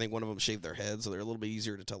like I think one of them shaved their head, so they're a little bit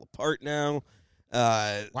easier to tell apart now.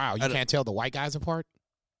 Wow, you can't tell the white guys apart?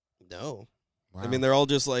 No, Wow. I mean they're all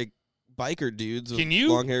just like biker dudes with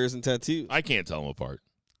long hairs and tattoos. I can't tell them apart.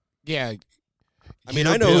 Yeah. I mean,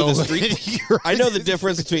 I know I know the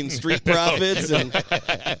difference between Street Profits and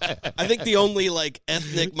I think the only like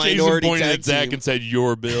ethnic minority Jason pointed tag at Zach team. and said,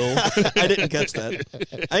 "Your Bill." I didn't catch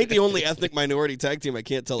that. I think the only ethnic minority tag team I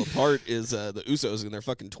can't tell apart is the Usos, and they're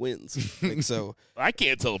fucking twins. Like, so I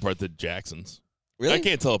can't tell apart the Jacksons. really, I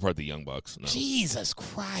can't tell apart the Young Bucks. No. Jesus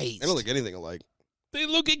Christ. They don't look anything alike. They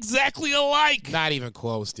look exactly alike. Not even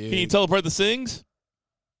close, dude. Can you tell apart the Sings?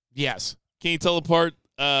 Yes. Can you tell apart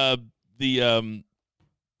the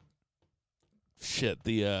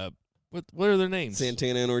what are their names?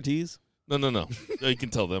 Santana and Ortiz. No. You can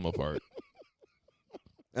tell them apart.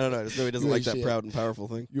 I don't know. I just know he doesn't You like ain't that shit. proud and powerful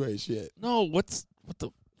thing. You ain't shit. No, what the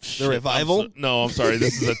shit? Revival? I'm sorry.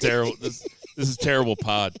 This is a terrible. This is terrible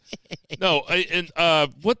pod. No,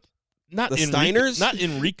 what? Not The Enrico, Steiners? Not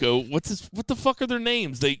Enrico. What the fuck are their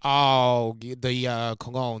names? The colognes.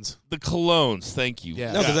 The Colognes. Thank you.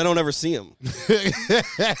 Yeah. No, because I don't ever see them.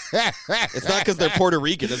 It's not because they're Puerto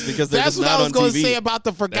Rican. It's because they're That's just what not I was on going to TV. say about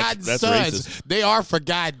the Forgotten That's Sons. racist. They are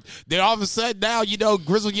forgotten. Then all of a sudden now,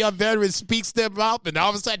 Grizzled Young Veteran speaks them up, and all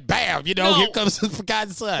of a sudden, bam, No. here comes the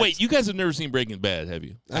Forgotten Sons. Wait, you guys have never seen Breaking Bad, have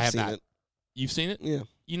you? I have seen not. it. You've seen it? Yeah.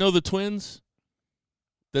 You know the twins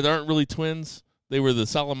that aren't really twins? They were the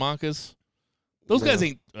Salamancas. Those guys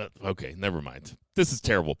ain't okay. Never mind. This is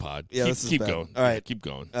terrible pod. Yeah, keep, this is keep bad. going. All right. Yeah, keep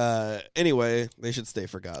going. Anyway, they should stay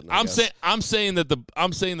forgotten. I guess. I'm saying that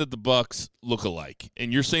the Bucks look alike,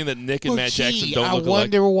 and you're saying that Nick and Well, Matt gee, Jackson don't I look alike.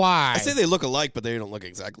 wonder why. I say they look alike, but they don't look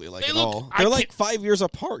exactly alike They at look- all. I They're like can't- 5 years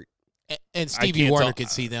apart. And I Stevie can't Wonder tell- could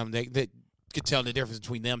see them. They could tell the difference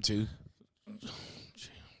between them two.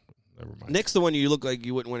 Never mind. Nick's the one you look like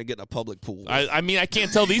you wouldn't want to get in a public pool with. I mean, I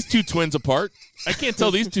can't tell these two twins apart.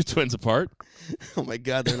 Oh my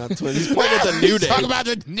God, they're not twins. He's pointing at the New Day. Talk about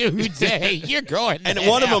the New Day. You're going And to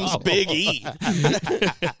one of hell. them's Big E.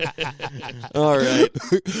 All right.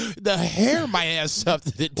 The hair might have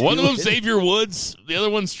something to do One of them with it. Xavier Woods, the other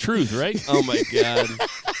one's Truth, right? Oh my God.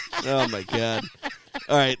 Oh my God.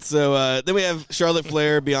 All right. So then we have Charlotte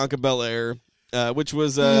Flair, Bianca Belair, which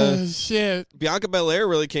was Shit. Bianca Belair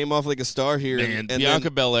really came off like a star here. Man, and Bianca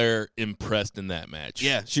then, Belair impressed in that match.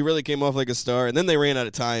 yeah, she really came off like a star. And then they ran out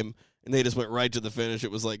of time, and they just went right to the finish.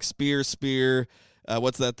 It was like spear.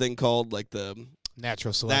 What's that thing called? Like the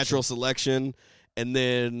Natural selection. natural selection. And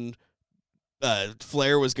then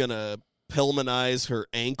Flair was gonna Pillmanize her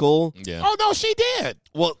ankle. Yeah. Oh, no, she did.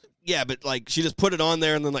 Well, yeah, but like she just put it on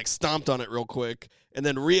there and then like stomped on it real quick. And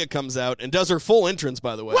then Rhea comes out and does her full entrance,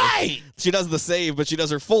 by the way. Right. She does the save, but she does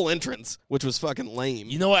her full entrance, which was fucking lame.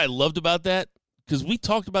 You know what I loved about that? Because we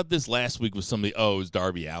talked about this last week with somebody. Oh, it was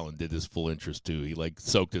Darby Allin did his full interest too. He like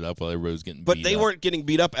soaked it up while everybody was getting But beat they up. weren't getting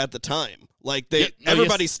beat up at the time. Like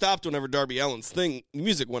everybody stopped whenever Darby Allin's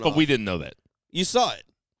music went off. But we didn't know that. You saw it.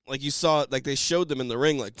 Like you saw it. Like they showed them in the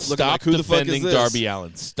ring. Like looking Stop like who the fuck is defending this? Darby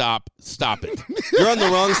Allin. Stop it. You're on the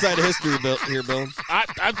wrong side of history, Bill.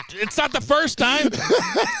 It's not the first time.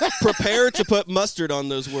 Prepare to put mustard on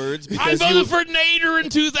those words I because voted for Nader in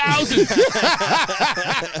 2000.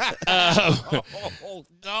 Oh,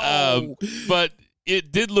 no. But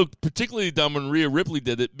it did look particularly dumb when Rhea Ripley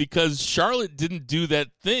did it because Charlotte didn't do that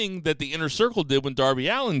thing that the Inner Circle did when Darby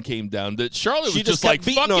Allin came down. That Charlotte She was just just like, kept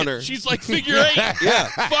beating fuck on it. her. She's like figure eight. Yeah.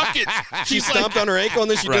 Fuck it. She She's stomped like, on her ankle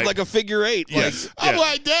and then she Right. did like a figure eight. yes. I'm Yeah.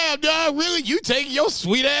 like, damn, dog, really? You taking your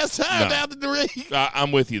sweet ass time No. down to the ring?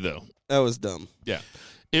 I'm with you though. That was dumb. Yeah.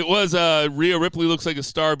 It was Rhea Ripley looks like a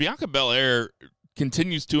star. Bianca Belair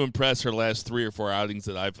continues to impress her last 3 or 4 outings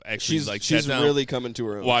that I've actually She's sat down, really coming to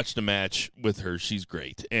her own. watched a match with her. She's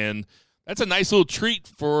great. And that's a nice little treat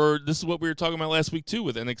for this is what we were talking about last week too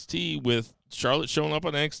with NXT, with Charlotte showing up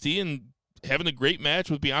on NXT and having a great match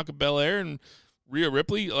with Bianca Belair and Rhea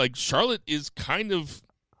Ripley. Like Charlotte is kind of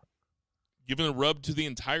giving a rub to the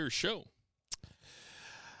entire show.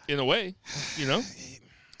 In a way,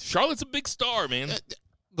 Charlotte's a big star, man.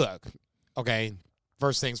 Look, okay,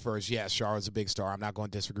 first things first, yes, Charlotte's a big star. I'm not going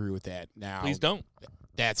to disagree with that. Now, Please don't.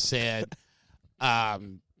 that said, I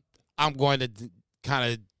I'm going to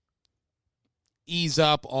kind of ease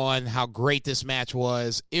up on how great this match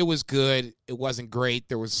was. It was good. It wasn't great.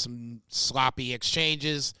 There was some sloppy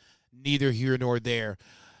exchanges, neither here nor there.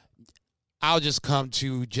 I'll just come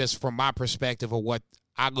to just from my perspective of what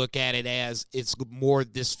I look at it as. It's more,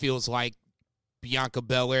 this feels like Bianca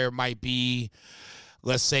Belair might be,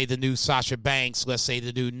 let's say, the new Sasha Banks, let's say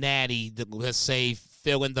the new Natty, let's say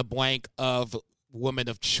fill in the blank of woman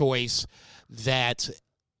of choice that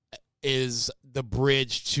is the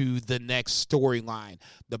bridge to the next storyline.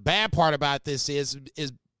 The bad part about this is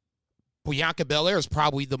Bianca Belair is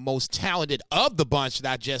probably the most talented of the bunch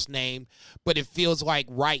that I just named, but it feels like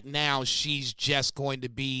right now she's just going to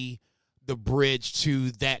be the bridge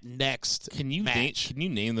to that next match. Can you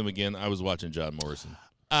name them again? I was watching John Morrison.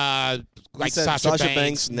 Like Sasha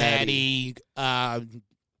Banks, Natty.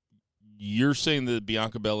 You're saying that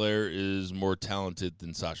Bianca Belair is more talented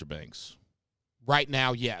than Sasha Banks? Right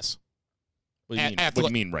now, yes. What do you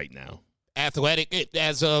mean right now? Athletic,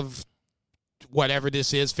 as of whatever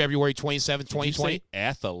this is, February 27th, 2020. Did you say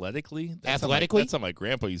athletically? Athletically? That's how my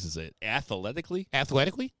grandpa used to say it. Athletically?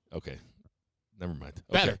 Athletically? Okay. Never mind.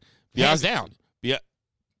 Better. Okay. Hands down. Yeah.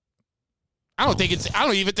 I don't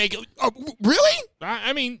even think really?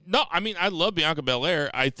 I love Bianca Belair.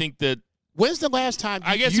 I think that. When's the last time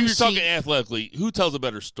I guess if you're talking athletically, who tells a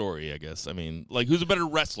better story, I guess? I mean, like, who's a better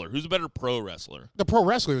wrestler? Who's a better pro wrestler? The pro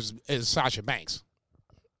wrestler is Sasha Banks.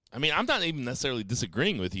 I mean, I'm not even necessarily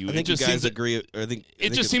disagreeing with you. I think you guys agree.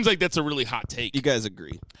 It just seems like that's a really hot take. You guys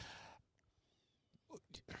agree.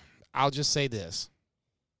 I'll just say this.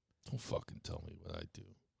 Don't fucking tell me what I do.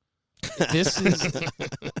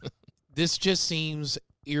 This just seems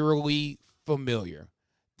eerily familiar.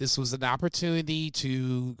 This was an opportunity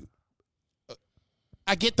to.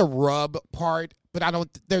 I get the rub part, but I don't.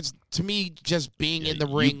 There's, to me, just being in the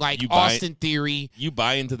ring like Austin Theory. You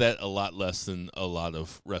buy into that a lot less than a lot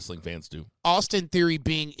of wrestling fans do. Austin Theory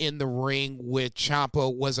being in the ring with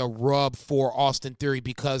Ciampa was a rub for Austin Theory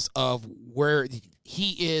because of where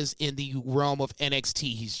he is in the realm of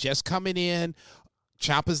NXT. He's just coming in.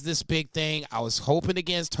 Ciampa's this big thing. I was hoping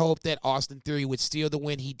against hope that Austin Theory would steal the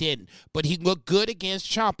win. He didn't. But he looked good against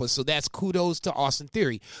Ciampa, so that's kudos to Austin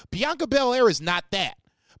Theory. Bianca Belair is not that.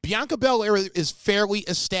 Bianca Belair is fairly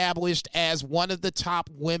established as one of the top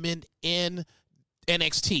women in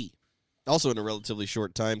NXT. Also in a relatively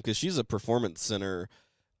short time, because she's a performance center.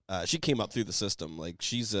 She came up through the system. Like,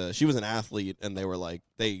 she was an athlete, and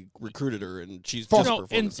they recruited her, and she's just performance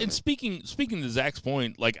center. And speaking to Zach's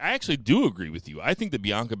point, like, I actually do agree with you. I think that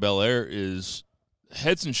Bianca Belair is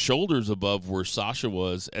heads and shoulders above where Sasha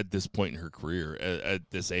was at this point in her career at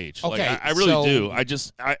this age. Okay, like, I really do. I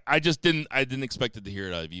just didn't expect it to hear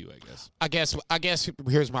it out of you, I guess. I guess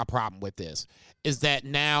here's my problem with this is that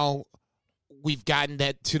now we've gotten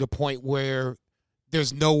that to the point where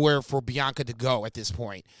there's nowhere for Bianca to go at this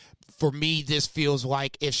point. For me, this feels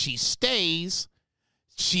like if she stays,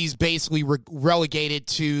 she's basically relegated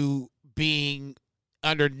to being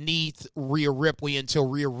underneath Rhea Ripley until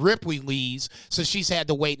Rhea Ripley leaves. So she's had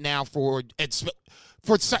to wait now for Baszler.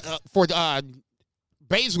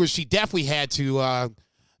 She definitely had to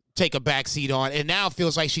take a back seat on, and now it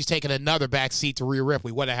feels like she's taking another back seat to Rhea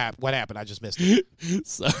Ripley. What happened? I just missed it.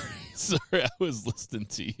 Sorry, I was listening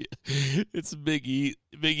to you. It's Big E.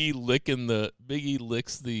 Big E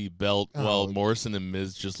licks the belt while Morrison and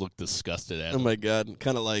Miz just look disgusted at him. Oh my god!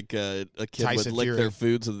 Kind of like a kid Tyson would lick Fury. their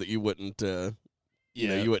food so that you wouldn't.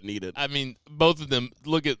 You wouldn't eat it. I mean, both of them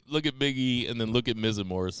look at Big E and then look at Miz and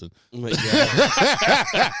Morrison. Oh my god!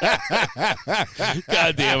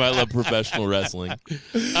 God damn, I love professional wrestling.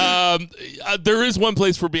 There is one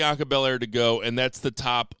place for Bianca Belair to go, and that's the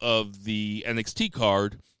top of the NXT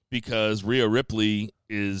card because Rhea Ripley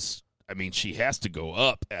is. I mean, she has to go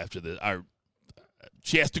up after this.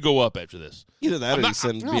 She has to go up after this. Either that or you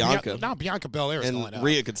send Bianca. No, Bianca Belair is and going up.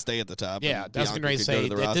 Rhea could stay at the top. Yeah, that's what I was going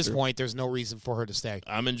to say. At this point, there's no reason for her to stay.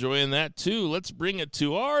 I'm enjoying that, too. Let's bring it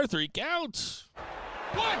to our 3 count.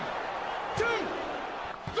 1, 2,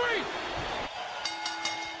 3.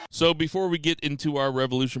 So before we get into our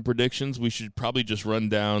Revolution predictions, we should probably just run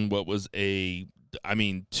down what was 2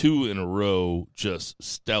 in a row, just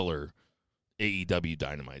stellar AEW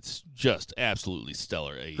Dynamites. Just absolutely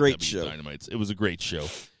stellar AEW great show. Dynamites. It was a great show.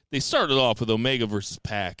 They started off with Omega versus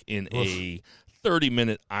Pac in a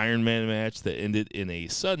 30-minute Iron Man match that ended in a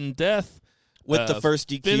sudden death. With the first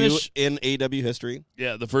DQ in AEW history.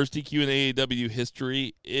 Yeah, the first DQ in AEW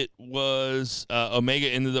history. It was Omega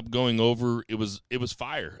ended up going over. It was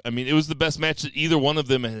fire. I mean, it was the best match that either one of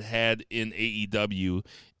them had in AEW.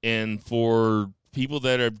 And for people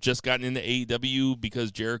that have just gotten into AEW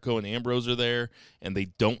because Jericho and Ambrose are there and they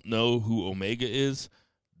don't know who Omega is,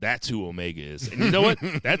 that's who Omega is. And you know what?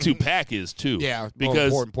 That's who Pac is too. Yeah,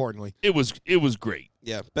 because more importantly, it was great.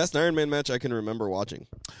 Yeah, best Iron Man match I can remember watching.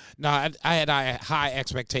 No, I had high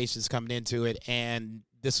expectations coming into it, and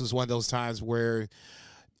this was one of those times where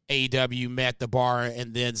AEW met the bar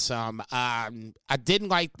and then some. I didn't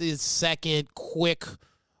like the second quick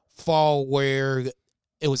fall where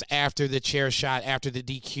it was after the chair shot, after the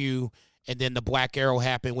DQ, and then the Black Arrow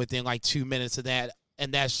happened within like 2 minutes of that,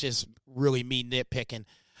 and that's just really me nitpicking.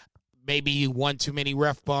 Maybe one too many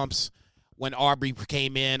ref bumps. When Aubrey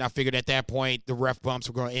came in, I figured at that point the ref bumps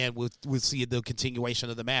were going to end. We'll see the continuation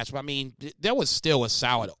of the match. But, I mean, there was still a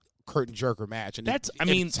solid curtain jerker match. And it's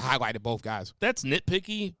highlighted both guys. That's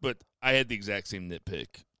nitpicky, but I had the exact same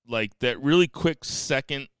nitpick. Like, that really quick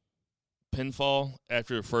second pinfall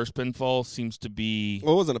after the first pinfall seems to be...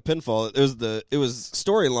 Well, it wasn't a pinfall. It was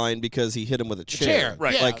storyline because he hit him with a chair.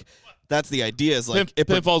 Right. Yeah. Like, that's the idea. Is like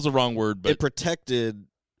pinfall's the wrong word, but... It protected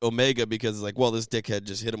Omega because it's like, well, this dickhead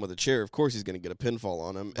just hit him with a chair. Of course he's going to get a pinfall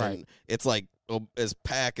on him. Right. And it's like, as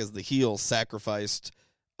Pac, as the heel, sacrificed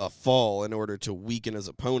a fall in order to weaken his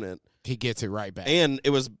opponent. He gets it right back. And it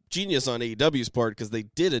was genius on AEW's part because they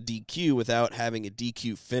did a DQ without having a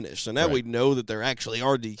DQ finish. So now we know that there actually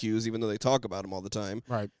are DQs, even though they talk about them all the time.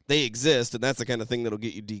 Right. They exist, and that's the kind of thing that'll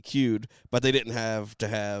get you DQ'd, but they didn't have to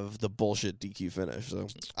have the bullshit DQ finish. So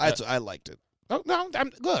I liked it. Oh, no,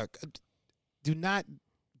 look, do not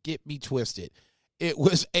get me twisted. It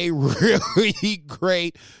was a really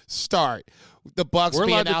great start. The Bucks We're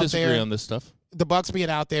being allowed to out disagree there on this stuff. The Bucks being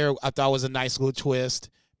out there, I thought was a nice little twist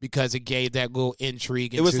because it gave that little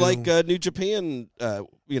intrigue. It was like New Japan,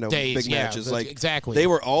 days, big matches. Like exactly, they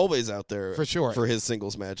were always out there for sure for his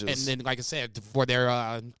singles matches. And then, like I said, for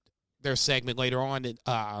their segment later on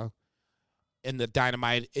in the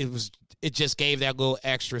Dynamite, it just gave that little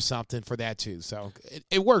extra something for that too. So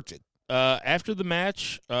it worked. After the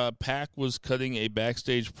match, Pac was cutting a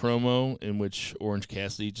backstage promo in which Orange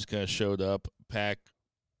Cassidy just kind of showed up. Pac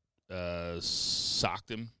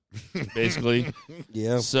socked him, basically.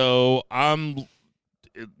 Yeah. So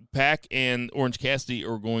Pac and Orange Cassidy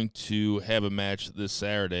are going to have a match this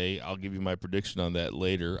Saturday. I'll give you my prediction on that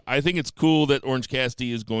later. I think it's cool that Orange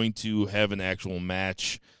Cassidy is going to have an actual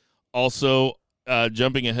match. Also,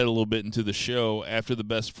 jumping ahead a little bit into the show, after the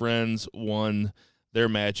Best Friends won their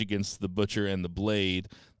match against the Butcher and the Blade,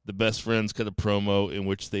 the Best Friends cut a promo in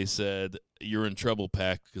which they said, "You're in trouble,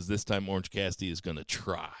 Pac, because this time Orange Cassidy is going to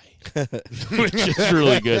try," which is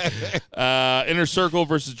really good. Inner Circle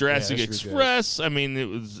versus Jurassic Express. I mean, it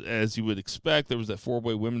was as you would expect. There was that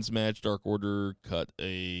 4-way women's match. Dark Order cut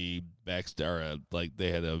a backstar, like they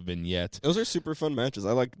had a vignette. Those are super fun matches.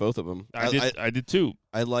 I liked both of them. I did too.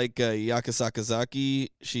 I like Yaka Sakazaki.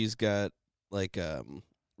 She's got like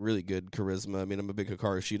really good charisma. I mean, I'm a big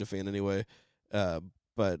Hikaru Shida fan anyway.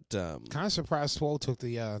 But kind of surprised Swole took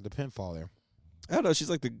the pinfall there. I don't know. She's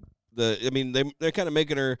like I mean, they're kind of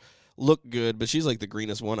making her look good, but she's like the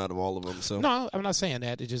greenest one out of all of them. So no, I'm not saying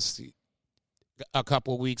that. It just a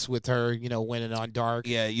couple of weeks with her, winning on Dark.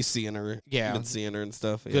 Yeah, you seeing her. Yeah, been seeing her and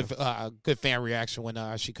stuff. Yeah. Good fan reaction when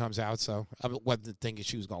she comes out. So I wasn't thinking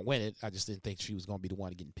she was going to win it. I just didn't think she was going to be the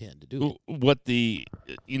one getting pinned to do it.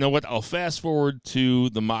 You know what? I'll fast forward to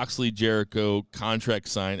the Moxley Jericho contract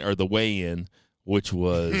sign or the weigh-in, which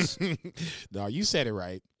was no, you said it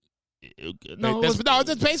right.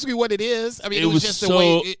 That's basically what it is. I mean, it was just so, the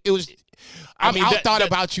way it was. I thought that,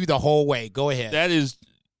 about you the whole way. Go ahead. That is,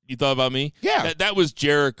 you thought about me? Yeah. That was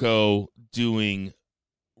Jericho doing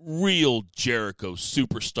real Jericho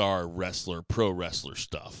superstar wrestler, pro wrestler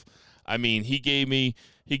stuff. I mean, he gave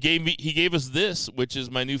us this, which is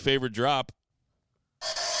my new favorite drop.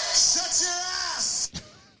 Shut your ass!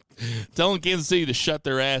 Telling Kansas City to shut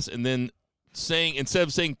their ass, and then instead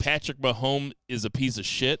of saying Patrick Mahomes is a piece of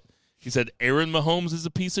shit, he said Aaron Mahomes is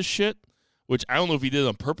a piece of shit, which I don't know if he did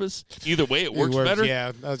on purpose. Either way, it works better.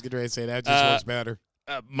 Yeah, I was getting ready to say that. It just works better.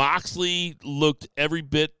 Moxley looked every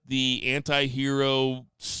bit the anti-hero,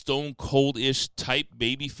 stone cold-ish type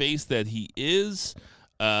babyface that he is.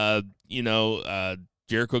 Jericho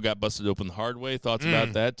got busted open the hard way. Thoughts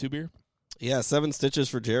about that, Two Beer? Yeah, 7 stitches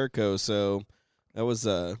for Jericho, so that was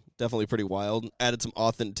definitely pretty wild. Added some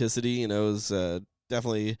authenticity, it was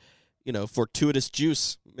definitely, fortuitous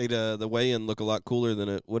juice. Made the weigh-in look a lot cooler than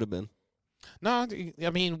it would have been. No, I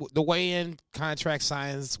mean, the weigh-in, contract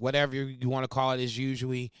signs, whatever you want to call it, is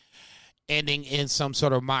usually ending in some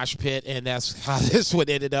sort of mosh pit, and that's how this one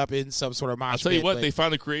ended up in some sort of mosh pit. I'll tell you what, they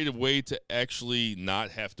found a creative way to actually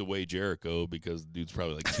not have to weigh Jericho because the dude's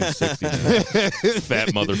probably like 260. Fat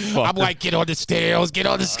motherfucker. I'm like, get on the scales, get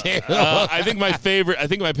on the scales. I think my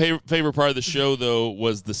favorite part of the show though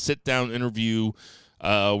was the sit down interview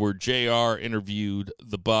where JR interviewed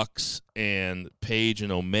the Bucks and Paige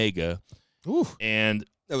and Omega. Ooh. And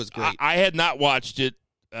that was great. I had not watched it.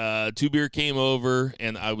 Two Beer came over,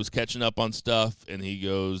 and I was catching up on stuff, and he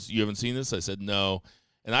goes, "You haven't seen this?" I said, "No."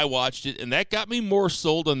 And I watched it, and that got me more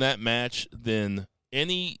sold on that match than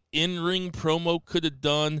any in-ring promo could have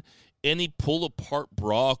done, any pull-apart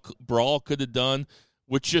brawl could have done,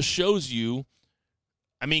 which just shows you,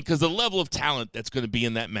 I mean, because the level of talent that's going to be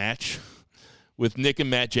in that match with Nick and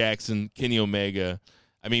Matt Jackson, Kenny Omega,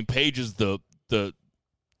 I mean, Paige is the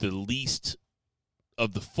least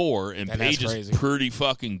of the four, and Paige is pretty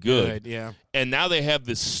fucking good. Yeah. And now they have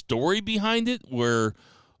this story behind it where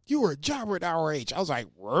you were a jobber at our age. I was like,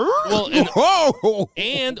 well,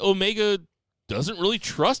 and Omega doesn't really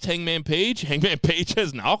trust Hangman Page. Hangman Page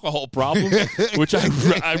has an alcohol problem, which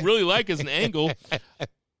I really like as an angle.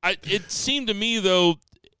 It seemed to me, though,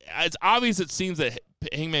 it's obvious it seems that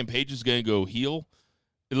Hangman Page is going to go heel.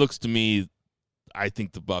 It looks to me, I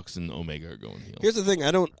think the Bucks and Omega are going heel. Here's the thing: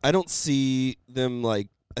 I don't see them like.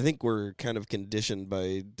 I think we're kind of conditioned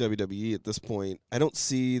by WWE at this point. I don't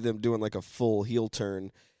see them doing like a full heel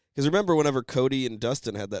turn. Because remember, whenever Cody and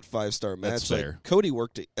Dustin had that 5-star match, That's fair. Cody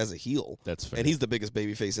worked as a heel. That's fair. And he's the biggest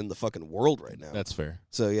babyface in the fucking world right now. That's fair.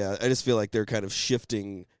 So yeah, I just feel like they're kind of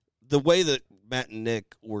shifting the way that Matt and Nick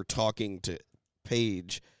were talking to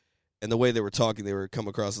Paige. And the way they were talking, they were come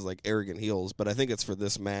across as like arrogant heels. But I think it's for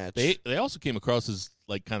this match. They also came across as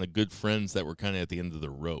like kind of good friends that were kind of at the end of the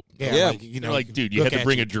rope. Yeah. Like, you know, like, dude, you had to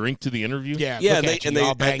bring a drink to the interview. Yeah,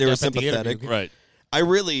 they were sympathetic. Right. I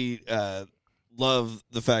really love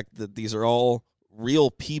the fact that these are all real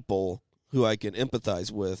people who I can empathize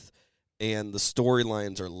with, and the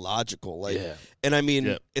storylines are logical. And I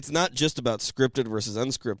mean, it's not just about scripted versus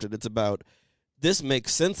unscripted. It's about this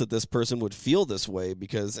makes sense that this person would feel this way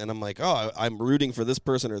because, and I'm like, oh, I'm rooting for this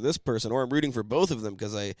person, or I'm rooting for both of them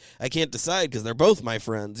because I can't decide because they're both my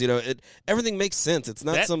friends. You know, everything makes sense. It's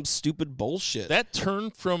not some stupid bullshit. That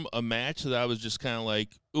turned from a match that I was just kind of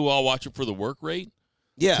like, ooh, I'll watch it for the work rate.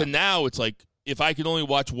 Yeah. To now it's like, if I could only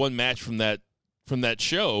watch one match from that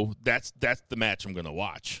show, that's the match I'm going to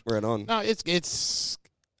watch. Right on. No, it's.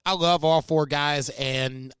 I love all four guys,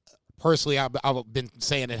 and personally, I've been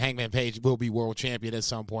saying that Hangman Page will be world champion at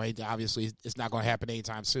some point. Obviously, it's not going to happen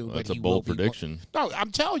anytime soon. Well, that's but a bold prediction. No,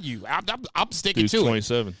 I'm telling you, I'm sticking to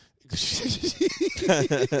 27.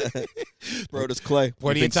 Brodus Clay.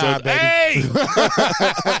 Plenty of time, baby. Hey!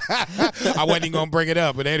 I wasn't even going to bring it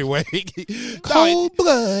up, but anyway.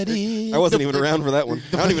 Cold-blooded. I wasn't even around for that one.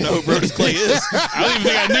 I don't even know who Brodus Clay is. I don't even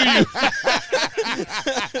think I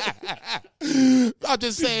knew you. I'm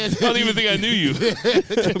just saying. I don't even think I knew you.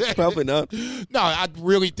 Probably not. No, I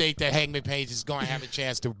really think that Hangman Page is going to have a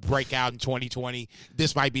chance to break out in 2020.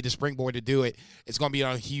 This might be the springboard to do it. It's going to be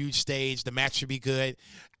on a huge stage. The match should be good.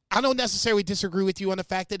 I don't necessarily disagree with you on the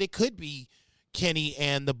fact that it could be Kenny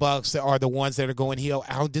and the Bucks that are the ones that are going heel.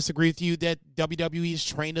 I don't disagree with you that WWE has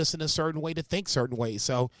trained us in a certain way to think certain ways.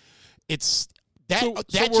 So it's that.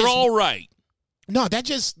 So we're all right. No, that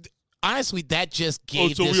just honestly that just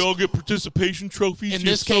gave. So we all get participation trophies. In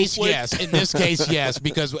this case, yes. In this case, yes,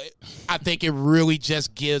 because I think it really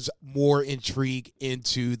just gives more intrigue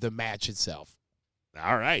into the match itself.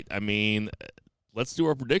 All right. I mean, let's do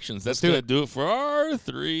our predictions. That's going to do it for our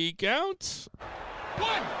 3 counts.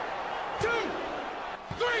 1, 2,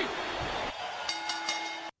 3.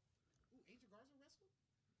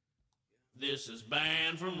 This is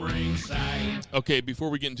banned from ringside. Okay, before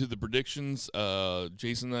we get into the predictions,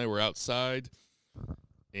 Jason and I were outside,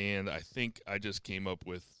 and I think I just came up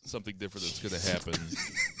with something different that's going to happen.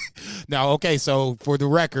 Now, okay, so for the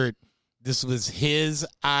record, this was his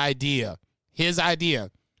idea. His idea.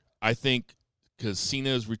 I think because Cena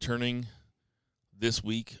is returning this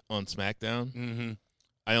week on SmackDown,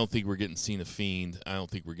 I don't think we're getting Cena Fiend. I don't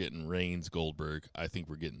think we're getting Reigns Goldberg. I think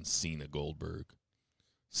we're getting Cena Goldberg.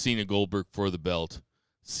 Cena Goldberg for the belt.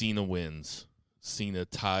 Cena wins. Cena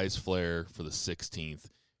ties Flair for the 16th.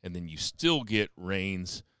 And then you still get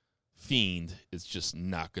Reigns Fiend. It's just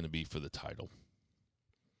not going to be for the title.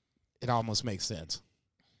 It almost makes sense.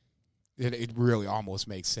 It really almost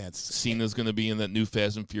makes sense. Cena's going to be in that new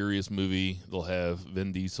Fast and Furious movie. They'll have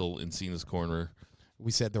Vin Diesel in Cena's corner.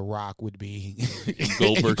 We said The Rock would be in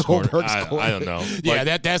Goldberg's corner. I don't know.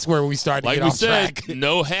 Yeah, that's where we started to get off track. Like we said,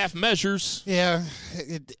 no half measures. Yeah,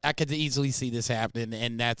 I could easily see this happening,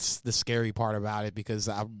 and that's the scary part about it because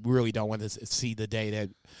I really don't want to see the day that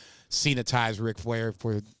Cena ties Ric Flair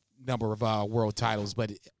for number of world titles,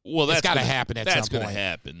 but it's got to happen at some point. That's going to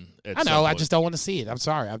happen. I know. I just don't want to see it. I'm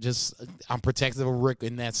sorry. I'm protective of Rick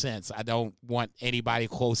in that sense. I don't want anybody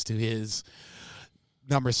close to his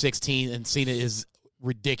number 16, and Cena is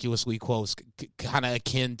ridiculously close, kind of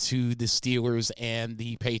akin to the Steelers and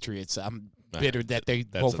the Patriots. I'm bitter that they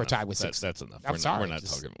both are tied with 6. That's enough. I'm sorry. We're not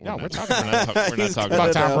talking. We're not talking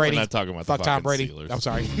about Tom Brady. We're not talking about fuck the Tom Brady. Steelers. I'm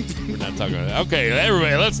sorry. We're not talking about that. Okay,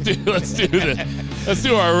 everybody, let's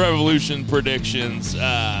do our Revolution predictions.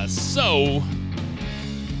 So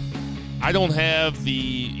I don't have the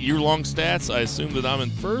year-long stats. I assume that I'm in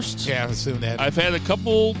first. Yeah, I assume that. I've had a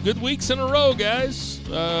couple good weeks in a row, guys.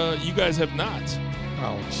 You guys have not.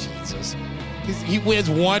 Oh, Jesus. He wins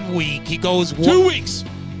 1 week. He goes 2 weeks.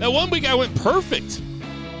 That 1 week I went perfect.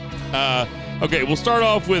 Okay, we'll start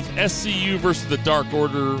off with SCU versus the Dark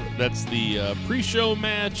Order. That's the pre-show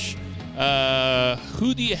match.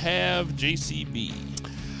 Who do you have, JCB?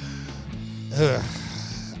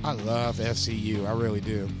 I love FCU. I really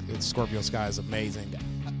do. Scorpio Sky is amazing.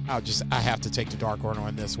 I have to take the Dark Order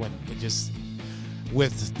on this one. It just,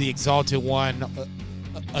 with the Exalted One,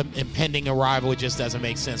 impending arrival, it just doesn't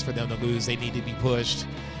make sense for them to lose. They need to be pushed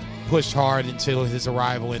hard until his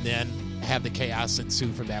arrival, and then have the chaos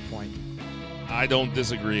ensue from that point. I don't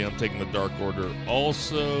disagree. I'm taking the Dark Order.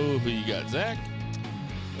 Also, who you got, Zach?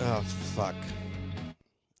 Oh, fuck.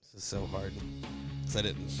 This is so hard. Because I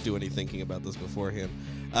didn't do any thinking about this beforehand.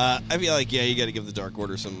 I feel like, you got to give the Dark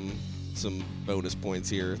Order some bonus points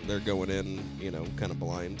here. They're going in, kind of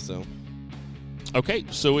blind, so. Okay,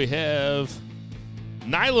 so we have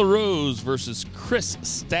Nyla Rose versus Chris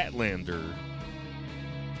Statlander.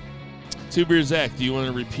 Two Beer Zach, do you want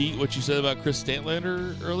to repeat what you said about Chris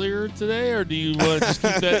Statlander earlier today, or do you want to just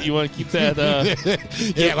keep that? You want to keep that?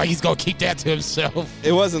 Yeah, like he's going to keep that to himself.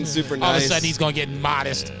 It wasn't super nice. All of a sudden, he's going to get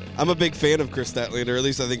modest. I'm a big fan of Chris Statlander. At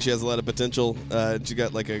least I think she has a lot of potential. She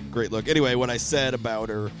got like a great look. Anyway, what I said about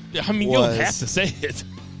her, I mean, you don't have to say it.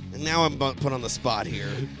 Now I'm put on the spot here.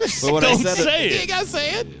 But what I said, say it. You got to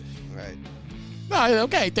say it. Right. No,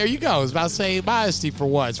 okay, there you go. It's about saying modesty for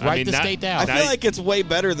once. Write the state down. I feel like it's way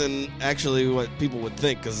better than actually what people would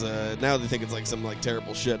think, because now they think it's like some like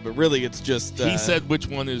terrible shit, but really it's just... he said which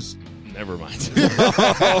one is... Never mind.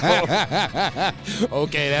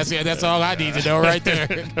 Okay, that's all I need to know right there.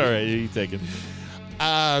 All right, you take it.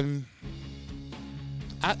 I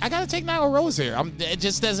got to take Nyla Rose here. It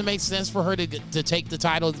just doesn't make sense for her to take the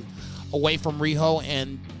title away from Riho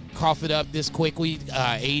and cough it up this quickly.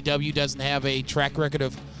 AEW doesn't have a track record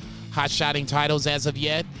of hot-shotting titles as of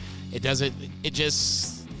yet. It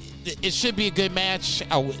should be a good match.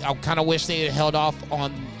 I kind of wish they had held off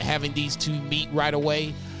on having these two meet right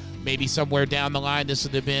away. Maybe somewhere down the line, this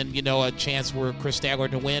would have been, a chance for Chris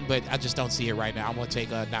Statlander to win, but I just don't see it right now. I'm going to take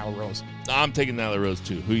Nyla Rose. I'm taking Nyla Rose,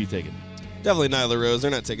 too. Who are you taking? Definitely Nyla Rose.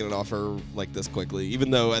 They're not taking it off her like this quickly.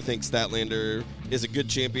 Even though I think Statlander is a good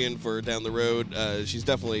champion for down the road, she's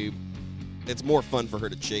definitely... It's more fun for her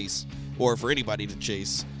to chase, or for anybody to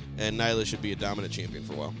chase, and Nyla should be a dominant champion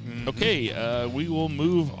for a while. Mm-hmm. Okay, we will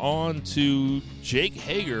move on to Jake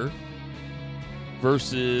Hager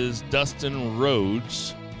versus Dustin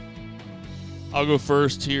Rhodes. I'll go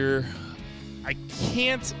first here. I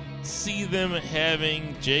can't see them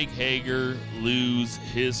having Jake Hager lose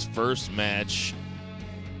his first match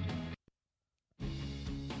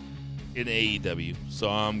in AEW, so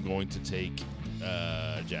I'm going to take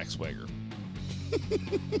Jack Swagger.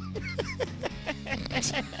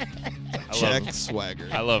 Jack Swagger.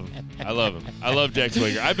 I love him. I love Jack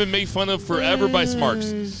Swagger. I've been made fun of forever by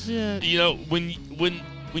Smarks.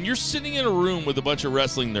 When you're sitting in a room with a bunch of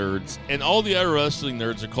wrestling nerds and all the other wrestling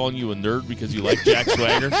nerds are calling you a nerd because you like Jack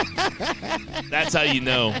Swagger, that's how you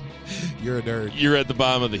know you're a nerd. You're at the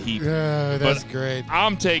bottom of the heap. That's great.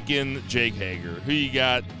 I'm taking Jake Hager. Who you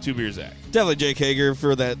got? Two Beer Zach. Definitely Jake Hager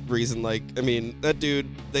for that reason. That dude,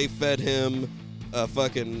 they fed him a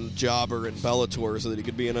fucking jobber in Bellator so that he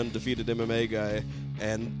could be an undefeated MMA guy,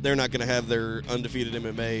 and they're not going to have their undefeated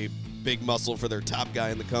MMA big muscle for their top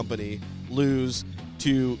guy in the company lose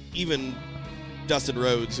to even Dustin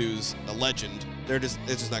Rhodes, who's a legend. It's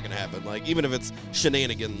just not going to happen. Even if it's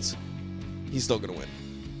shenanigans, he's still going to win.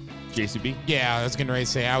 JCB? Yeah, I was going to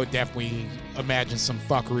say, I would definitely imagine some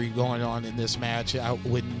fuckery going on in this match. I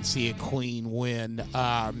wouldn't see a clean win.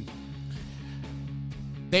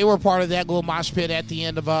 They were part of that little mosh pit at the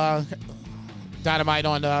end of Dynamite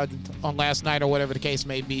on last night or whatever the case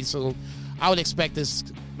may be. So I would expect this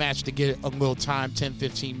match to get a little time, 10,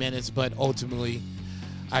 15 minutes. But ultimately,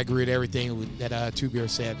 I agree with everything that Two Beer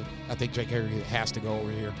said. I think Jake Hager has to go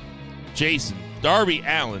over here. Jason, Darby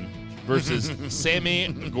Allin versus Sammy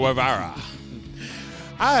Guevara.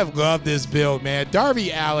 I have loved this build, man.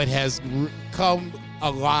 Darby Allin has come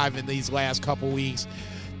alive in these last couple weeks,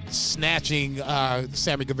 snatching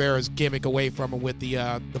Sammy Guevara's gimmick away from him with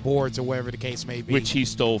the boards or whatever the case may be. Which he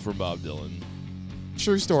stole from Bob Dylan.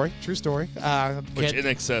 True story. Which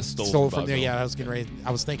NXT stole from Bob Dylan. Yeah, I was getting ready.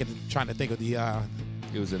 I was trying to think of the.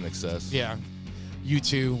 It was NXT. Yeah.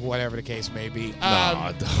 U2, whatever the case may be.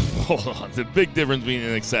 Hold on. The big difference between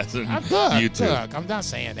NXT and U2. Look, I'm not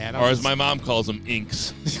saying that. Or as my mom calls them,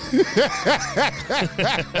 inks.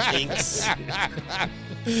 Inks.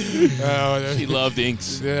 She loved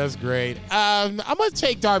inks. That's great. I'm going to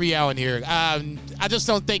take Darby Allin here. I just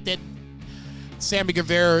don't think that Sammy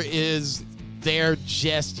Guevara is there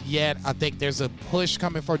just yet. I think there's a push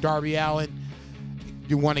coming for Darby Allin.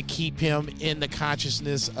 You want to keep him in the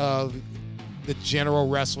consciousness of the general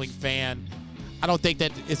wrestling fan. I don't think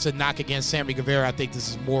that it's a knock against Sammy Guevara. I think this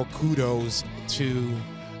is more kudos to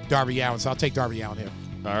Darby Allin. So I'll take Darby Allin here.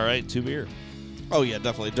 All right, Two Beer. Oh, yeah,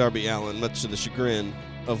 definitely Darby Allin, much to the chagrin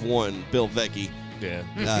of one, Bill Vecchi.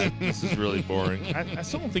 Yeah, this is really boring. I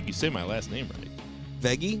still don't think you say my last name right.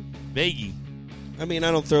 Veggie? Veggie. I mean,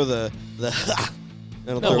 I don't throw the I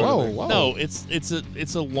don't throw it. No,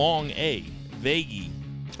 it's a long A. Veggie.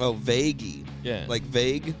 Oh, Vaggie. Yeah. Like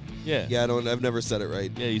vague? Yeah. Yeah, I've never said it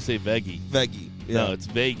right. Yeah, you say Veggie. Veggie. Yeah. No, it's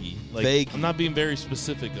Vaggie. Like, Vague. I'm not being very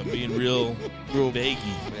specific. I'm being real Vaggie.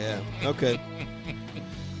 Yeah. Okay.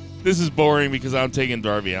 This is boring because I'm taking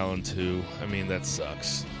Darby Allin too. I mean, that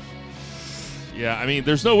sucks. Yeah, I mean,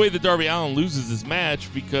 there's no way that Darby Allin loses this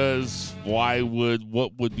match because what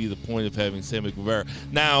would be the point of having Sammy Guevara?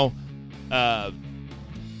 Now,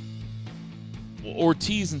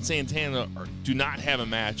 Ortiz and Santana do not have a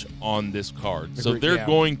match on this card. So they're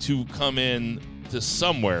going to come in to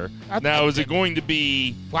somewhere. Now, is it going to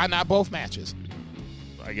be... Why not both matches?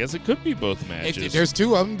 I guess it could be both matches. There's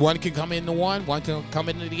two of them. One can come into one can come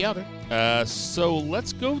into the other. So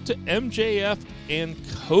let's go to MJF and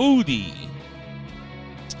Cody.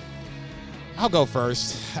 I'll go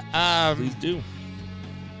first. Please do.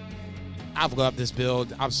 I've loved this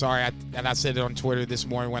build. I'm sorry, I said it on Twitter this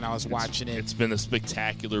morning when I was watching it. It's been a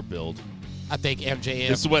spectacular build. I think MJF...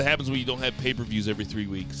 This is what happens when you don't have pay-per-views every 3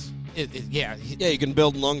 weeks. Yeah, you can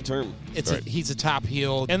build long-term. He's a top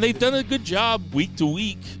heel. And they've done a good job week to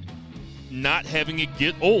week not having it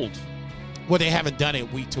get old. Well, they haven't done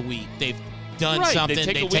it week to week. They've done something.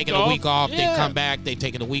 They've taken a week off. Yeah. They come back. They've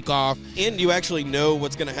taken a week off. And you actually know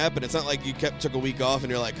what's going to happen. It's not like you took a week off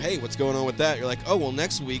and you're like, hey, what's going on with that? You're like, oh, well,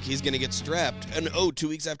 next week he's going to get strapped. And 2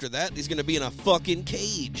 weeks after that, he's going to be in a fucking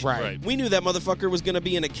cage. Right. We knew that motherfucker was going to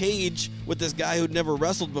be in a cage with this guy who'd never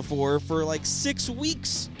wrestled before for like 6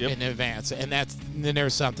 weeks. In advance. And then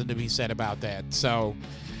there's something to be said about that. So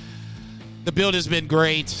the build has been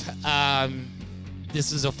great.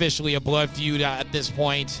 This is officially a blood feud at this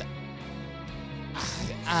point.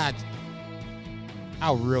 I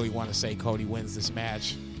really want to say Cody wins this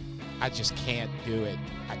match. I just can't do it.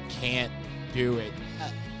 I can't do it.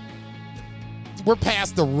 We're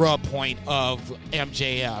past the rub point of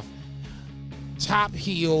MJF. Top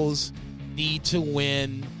heels need to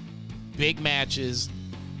win big matches.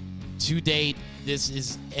 To date, this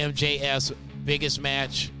is MJF's biggest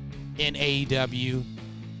match in AEW.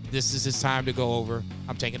 This is his time to go over.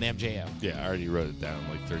 I'm taking MJF. Yeah, I already wrote it down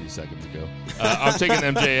like 30 seconds ago. I'm taking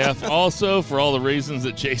MJF also for all the reasons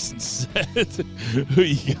that Jason said. Who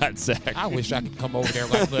you got, Zach? I wish I could come over there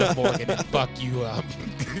like Liv Morgan and fuck you up.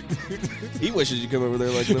 He wishes you come over there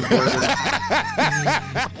like Liv Morgan.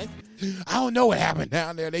 I don't know what happened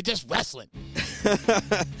down there. They just wrestling.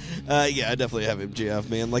 Yeah, I definitely have MJF,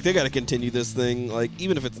 man. Like, they got to continue this thing. Like,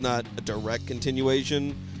 even if it's not a direct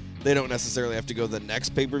continuation, they don't necessarily have to go the next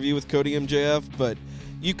pay-per-view with Cody MJF, but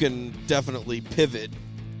you can definitely pivot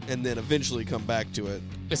and then eventually come back to it.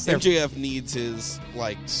 MJF needs his,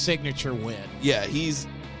 like... signature win. Yeah, he's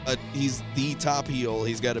the top heel.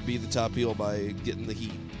 He's got to be the top heel by getting the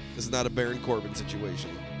heat. This is not a Baron Corbin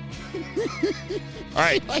situation. All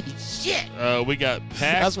right. Holy shit. We got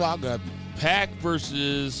Pac. That's why I'm good. Pac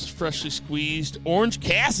versus freshly squeezed Orange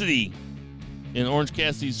Cassidy. In Orange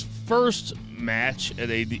Cassidy's first match at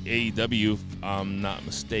AEW, if I'm not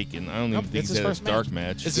mistaken. I don't even think he's had a dark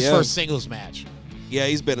match. It's his first singles match. Yeah,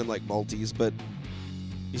 he's been in like multis, but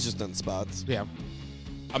he's just done spots. Yeah.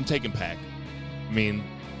 I'm taking Pac. I mean,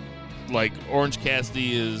 like, Orange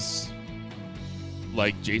Cassidy is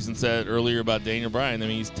like Jason said earlier about Daniel Bryan, I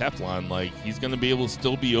mean, he's Teflon. Like, he's going to be able to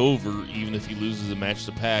still be over even if he loses a match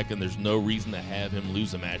to Pac, and there's no reason to have him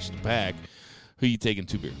lose a match to Pac. Who you taking,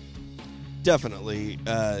 Two Beer? Definitely.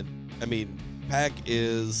 I mean, Pac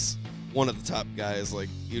is one of the top guys. Like,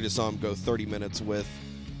 you just saw him go 30 minutes with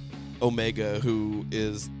Omega, who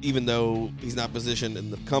is, even though he's not positioned in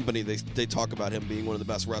the company, they talk about him being one of the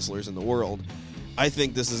best wrestlers in the world. I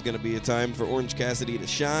think this is going to be a time for Orange Cassidy to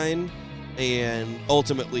shine, and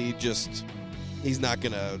ultimately just, he's not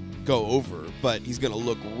going to go over, but he's going to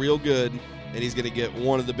look real good, and he's going to get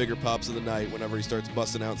one of the bigger pops of the night whenever he starts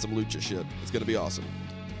busting out some lucha shit. It's going to be awesome.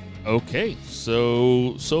 Okay,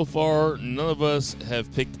 so far, none of us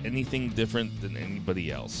have picked anything different than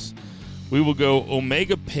anybody else. We will go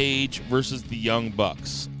Omega Page versus the Young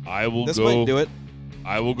Bucks. This might do it.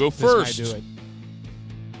 I will go first. This might do it.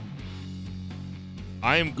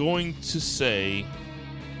 I am going to say...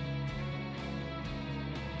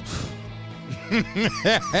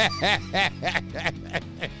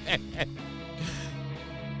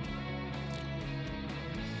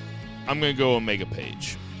 I'm going to go Omega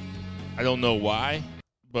Page. I don't know why,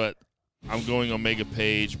 but I'm going Omega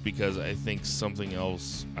Page because I think something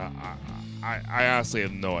else... I honestly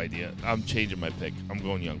have no idea. I'm changing my pick. I'm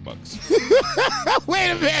going Young Bucks. Wait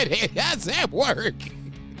a minute. How's that work?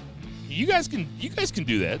 You guys can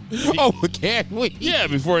do that. Oh, can we? Yeah,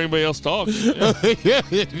 before anybody else talks. Yeah.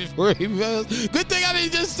 Before anybody else. Good thing I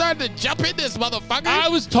didn't just start to jump in this motherfucker. I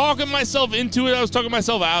was talking myself into it. I was talking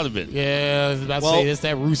myself out of it. Yeah, I was about to say, it's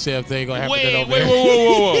that Rusev thing going to happen over there.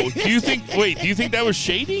 Whoa. Do you think that was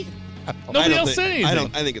shady? Nobody else said anything.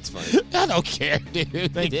 I think it's fine. I don't care,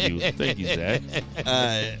 dude. Thank you, Zach.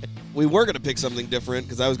 We were going to pick something different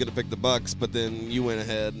because I was going to pick the Bucks, but then you went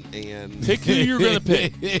ahead and... Pick who you're going to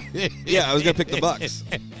pick. Yeah, I was going to pick the Bucks.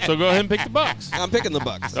 So go ahead and pick the Bucks. I'm picking the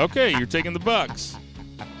Bucks. Okay, you're taking the Bucks.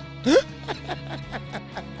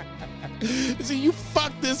 See, you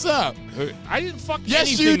fucked this up. I didn't fuck yes,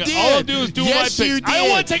 anything. You did. All I'm doing is doing my picks. You did. I don't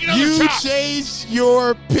want to take another chop. You changed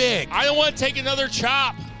your pick. I don't want to take another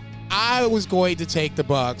chop. I was going to take the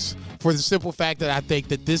Bucks for the simple fact that I think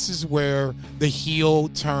that this is where the heel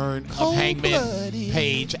turn of Hangman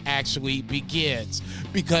Page actually begins.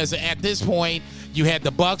 Because at this point, you had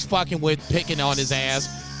the Bucks picking on his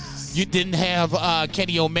ass. You didn't have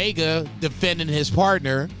Kenny Omega defending his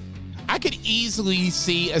partner. I could easily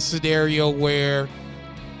see a scenario where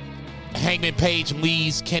Hangman Page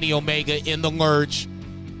leaves Kenny Omega in the lurch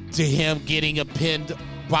to him getting pinned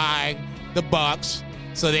by the Bucks.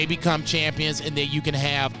 So they become champions, and then you can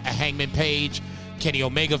have a Hangman Page, Kenny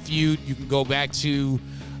Omega feud. You can go back to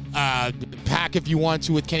Pac if you want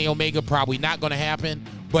to with Kenny Omega. Probably not going to happen.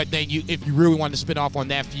 But then if you really want to spin off on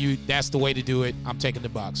that feud, that's the way to do it. I'm taking the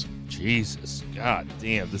Bucks. Jesus. God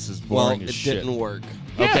damn, this is boring as shit. It didn't work.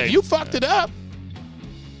 Yeah, okay. You fucked it up.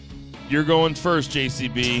 You're going first,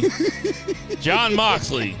 JCB. John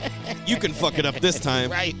Moxley. You can fuck it up this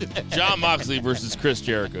time. Right. John Moxley versus Chris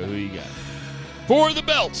Jericho. Who you got? For the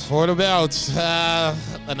belt. For the belt.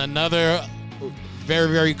 And another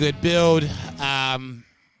very, very good build.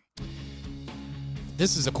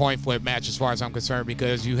 This is a coin flip match as far as I'm concerned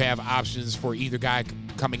because you have options for either guy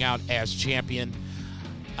coming out as champion.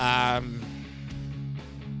 I'm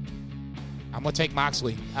gonna take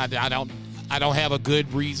Moxley. I don't have a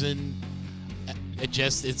good reason.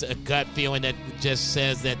 It's a gut feeling that just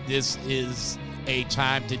says that this is a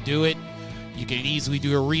time to do it. You can easily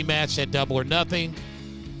do a rematch at Double or Nothing.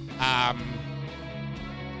 I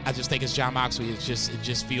just think it's John Moxley. It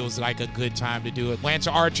just feels like a good time to do it. Lance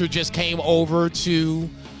Archer just came over to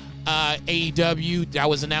AEW. That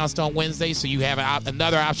was announced on Wednesday, so you have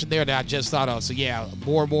another option there that I just thought of. So yeah,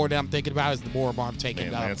 more and more that I'm thinking about is the more and more I'm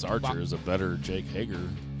taking. Man, Lance Archer is a better Jake Hager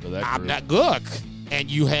for that group. I'm not good,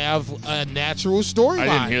 and you have a natural storyline.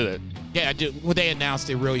 I didn't hear that. Yeah, I did. Well, they announced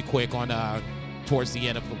it really quick on towards the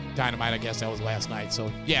end of Dynamite. I guess that was last night.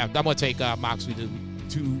 So yeah, I'm gonna take Moxley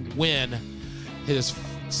to win his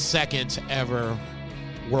second ever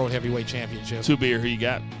World Heavyweight Championship. Two Beer, who you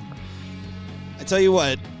got? I tell you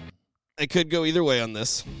what, I could go either way on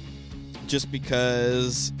this, just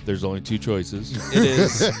because there's only two choices. It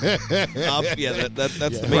is.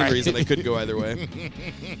 That's the main reason I could go either way.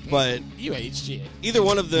 But you hate shit. Either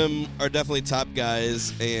one of them are definitely top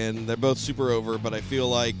guys, and they're both super over. But I feel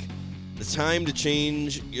like the time to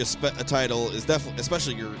change a title is definitely,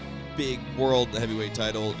 especially your big world heavyweight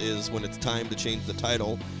title, is when it's time to change the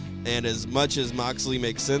title. And as much as Moxley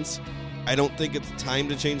makes sense, I don't think it's time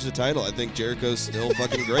to change the title. I think Jericho's still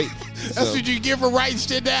fucking great. That's what you give for writing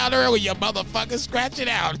shit down earlier, you motherfucker. Scratch it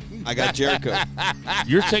out. I got Jericho.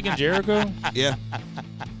 You're taking Jericho? Yeah.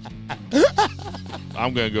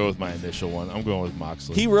 I'm going to go with my initial one. I'm going with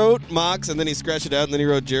Moxley. He wrote Mox, and then he scratched it out, and then he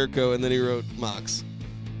wrote Jericho, and then he wrote Mox.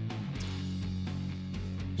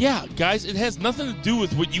 Yeah, guys, it has nothing to do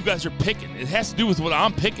with what you guys are picking. It has to do with what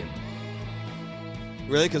I'm picking.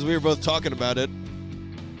 Really? Because we were both talking about it.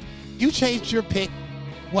 You changed your pick,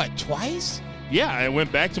 what, twice? Yeah, I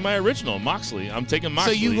went back to my original, Moxley. I'm taking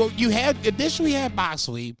Moxley. So you had initially had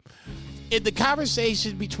Moxley. In the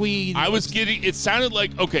conversation between... I was getting... It sounded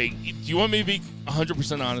like... Okay, do you want me to be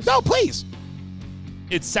 100% honest? No, please.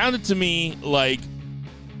 It sounded to me like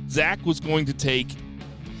Zach was going to take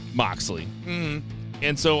Moxley. Mm-hmm.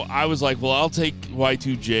 And so I was like, well, I'll take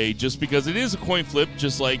Y2J just because it is a coin flip,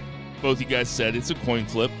 just like both you guys said. It's a coin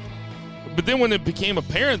flip. But then when it became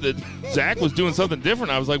apparent that Zach was doing something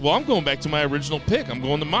different, I was like, well, I'm going back to my original pick. I'm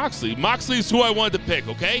going to Moxley. Moxley is who I wanted to pick,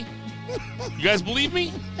 okay? You guys believe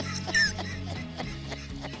me?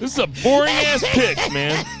 This is a boring-ass pick,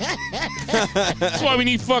 man. That's why we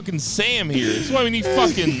need fucking Sam here. That's why we need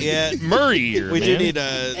fucking Murray here, We man.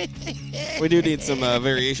 do need some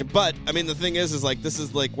variation. But, I mean, the thing is like, this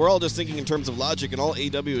is like, we're all just thinking in terms of logic, and all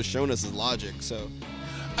AEW has shown us is logic, so.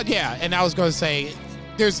 Yeah, and I was going to say,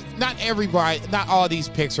 there's not all these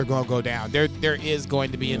picks are going to go down. There is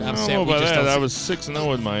going to be an upset. I don't know about that. I was 6-0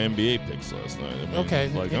 with my NBA picks last night. I mean, okay.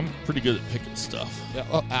 Like, I'm pretty good at picking stuff.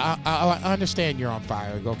 I understand you're on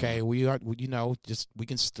fire, okay? We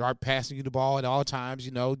can start passing you the ball at all times,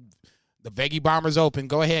 you know. The Veggie Bomber's open.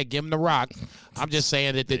 Go ahead, give him the rock. I'm just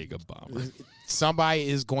saying that Vega Bomber. Somebody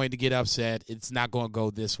is going to get upset. It's not going to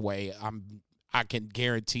go this way. I can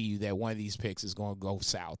guarantee you that one of these picks is going to go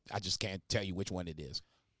south. I just can't tell you which one it is.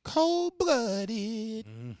 Cold-blooded.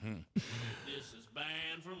 Mm-hmm. This is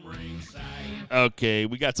banned from ringside. Okay,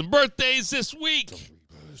 we got some birthdays this week.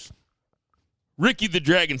 Ricky the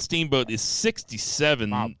Dragon Steamboat is 67.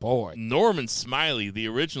 My boy. Norman Smiley, the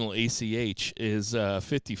original ACH, is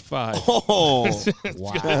 55. Oh,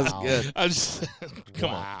 Wow. That's good. I was come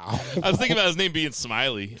on. I was thinking about his name being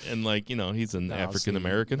Smiley, and he's an African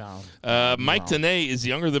American. Mike Tenay is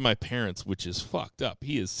younger than my parents, which is fucked up.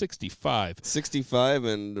 He is 65. 65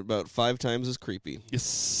 and about 5 times as creepy.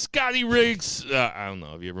 Scotty Riggs, I don't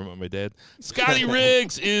know if you ever met my dad. Scotty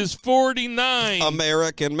Riggs is 49.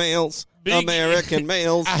 American males. American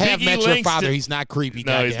males. I have Biggie met your Langston. father. He's not creepy.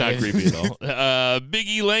 No, he's not creepy at all. Big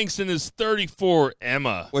E Langston is 34.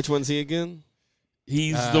 Emma. Which one's he again?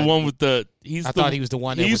 He's the one with the. I thought he was the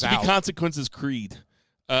one that he used was to out. be Consequences Creed.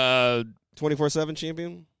 24/7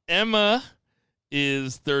 champion? Emma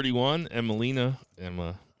is 31.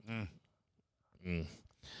 Emma.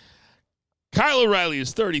 Kyle O'Reilly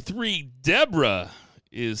is 33. Deborah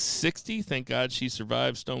is 60. Thank God she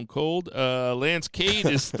survived Stone Cold. Lance Cade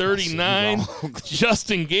is 39.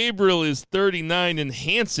 Justin Gabriel is 39. And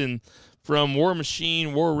Hanson from War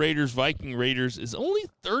Machine, War Raiders, Viking Raiders is only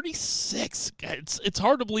 36. It's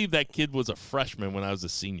hard to believe that kid was a freshman when I was a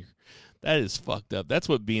senior. That is fucked up. That's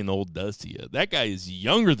what being old does to you. That guy is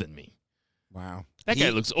younger than me. Wow. That guy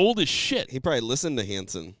looks old as shit. He probably listened to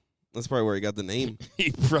Hanson. That's probably where he got the name.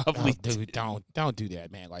 He probably dude, don't do that,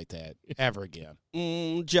 man, like that ever again.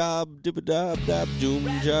 Job, dib-a-dab-dab, doom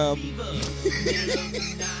job.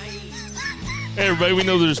 Hey, everybody, we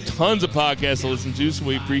know there's tons of podcasts to listen to, so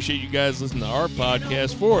we appreciate you guys listening to our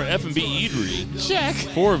podcast. For F B Eatery. Check.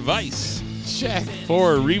 For Vice. Check.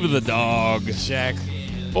 For Reba the Dog. Check.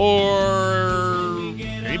 For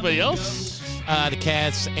anybody else? The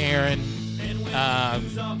Cats, Aaron. Nah,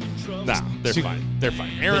 they're fine. They're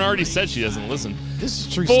fine. Aaron already said she doesn't listen. This is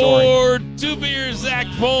a true story. For Two Beers, Zach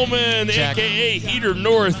Pullman, Check. a.k.a. Heater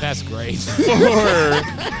North. That's great. For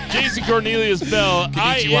Jason Cornelius Bell,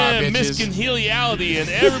 I Konnichiwa, am bitches. Miss Congeniality, and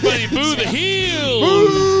everybody boo the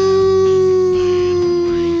heels.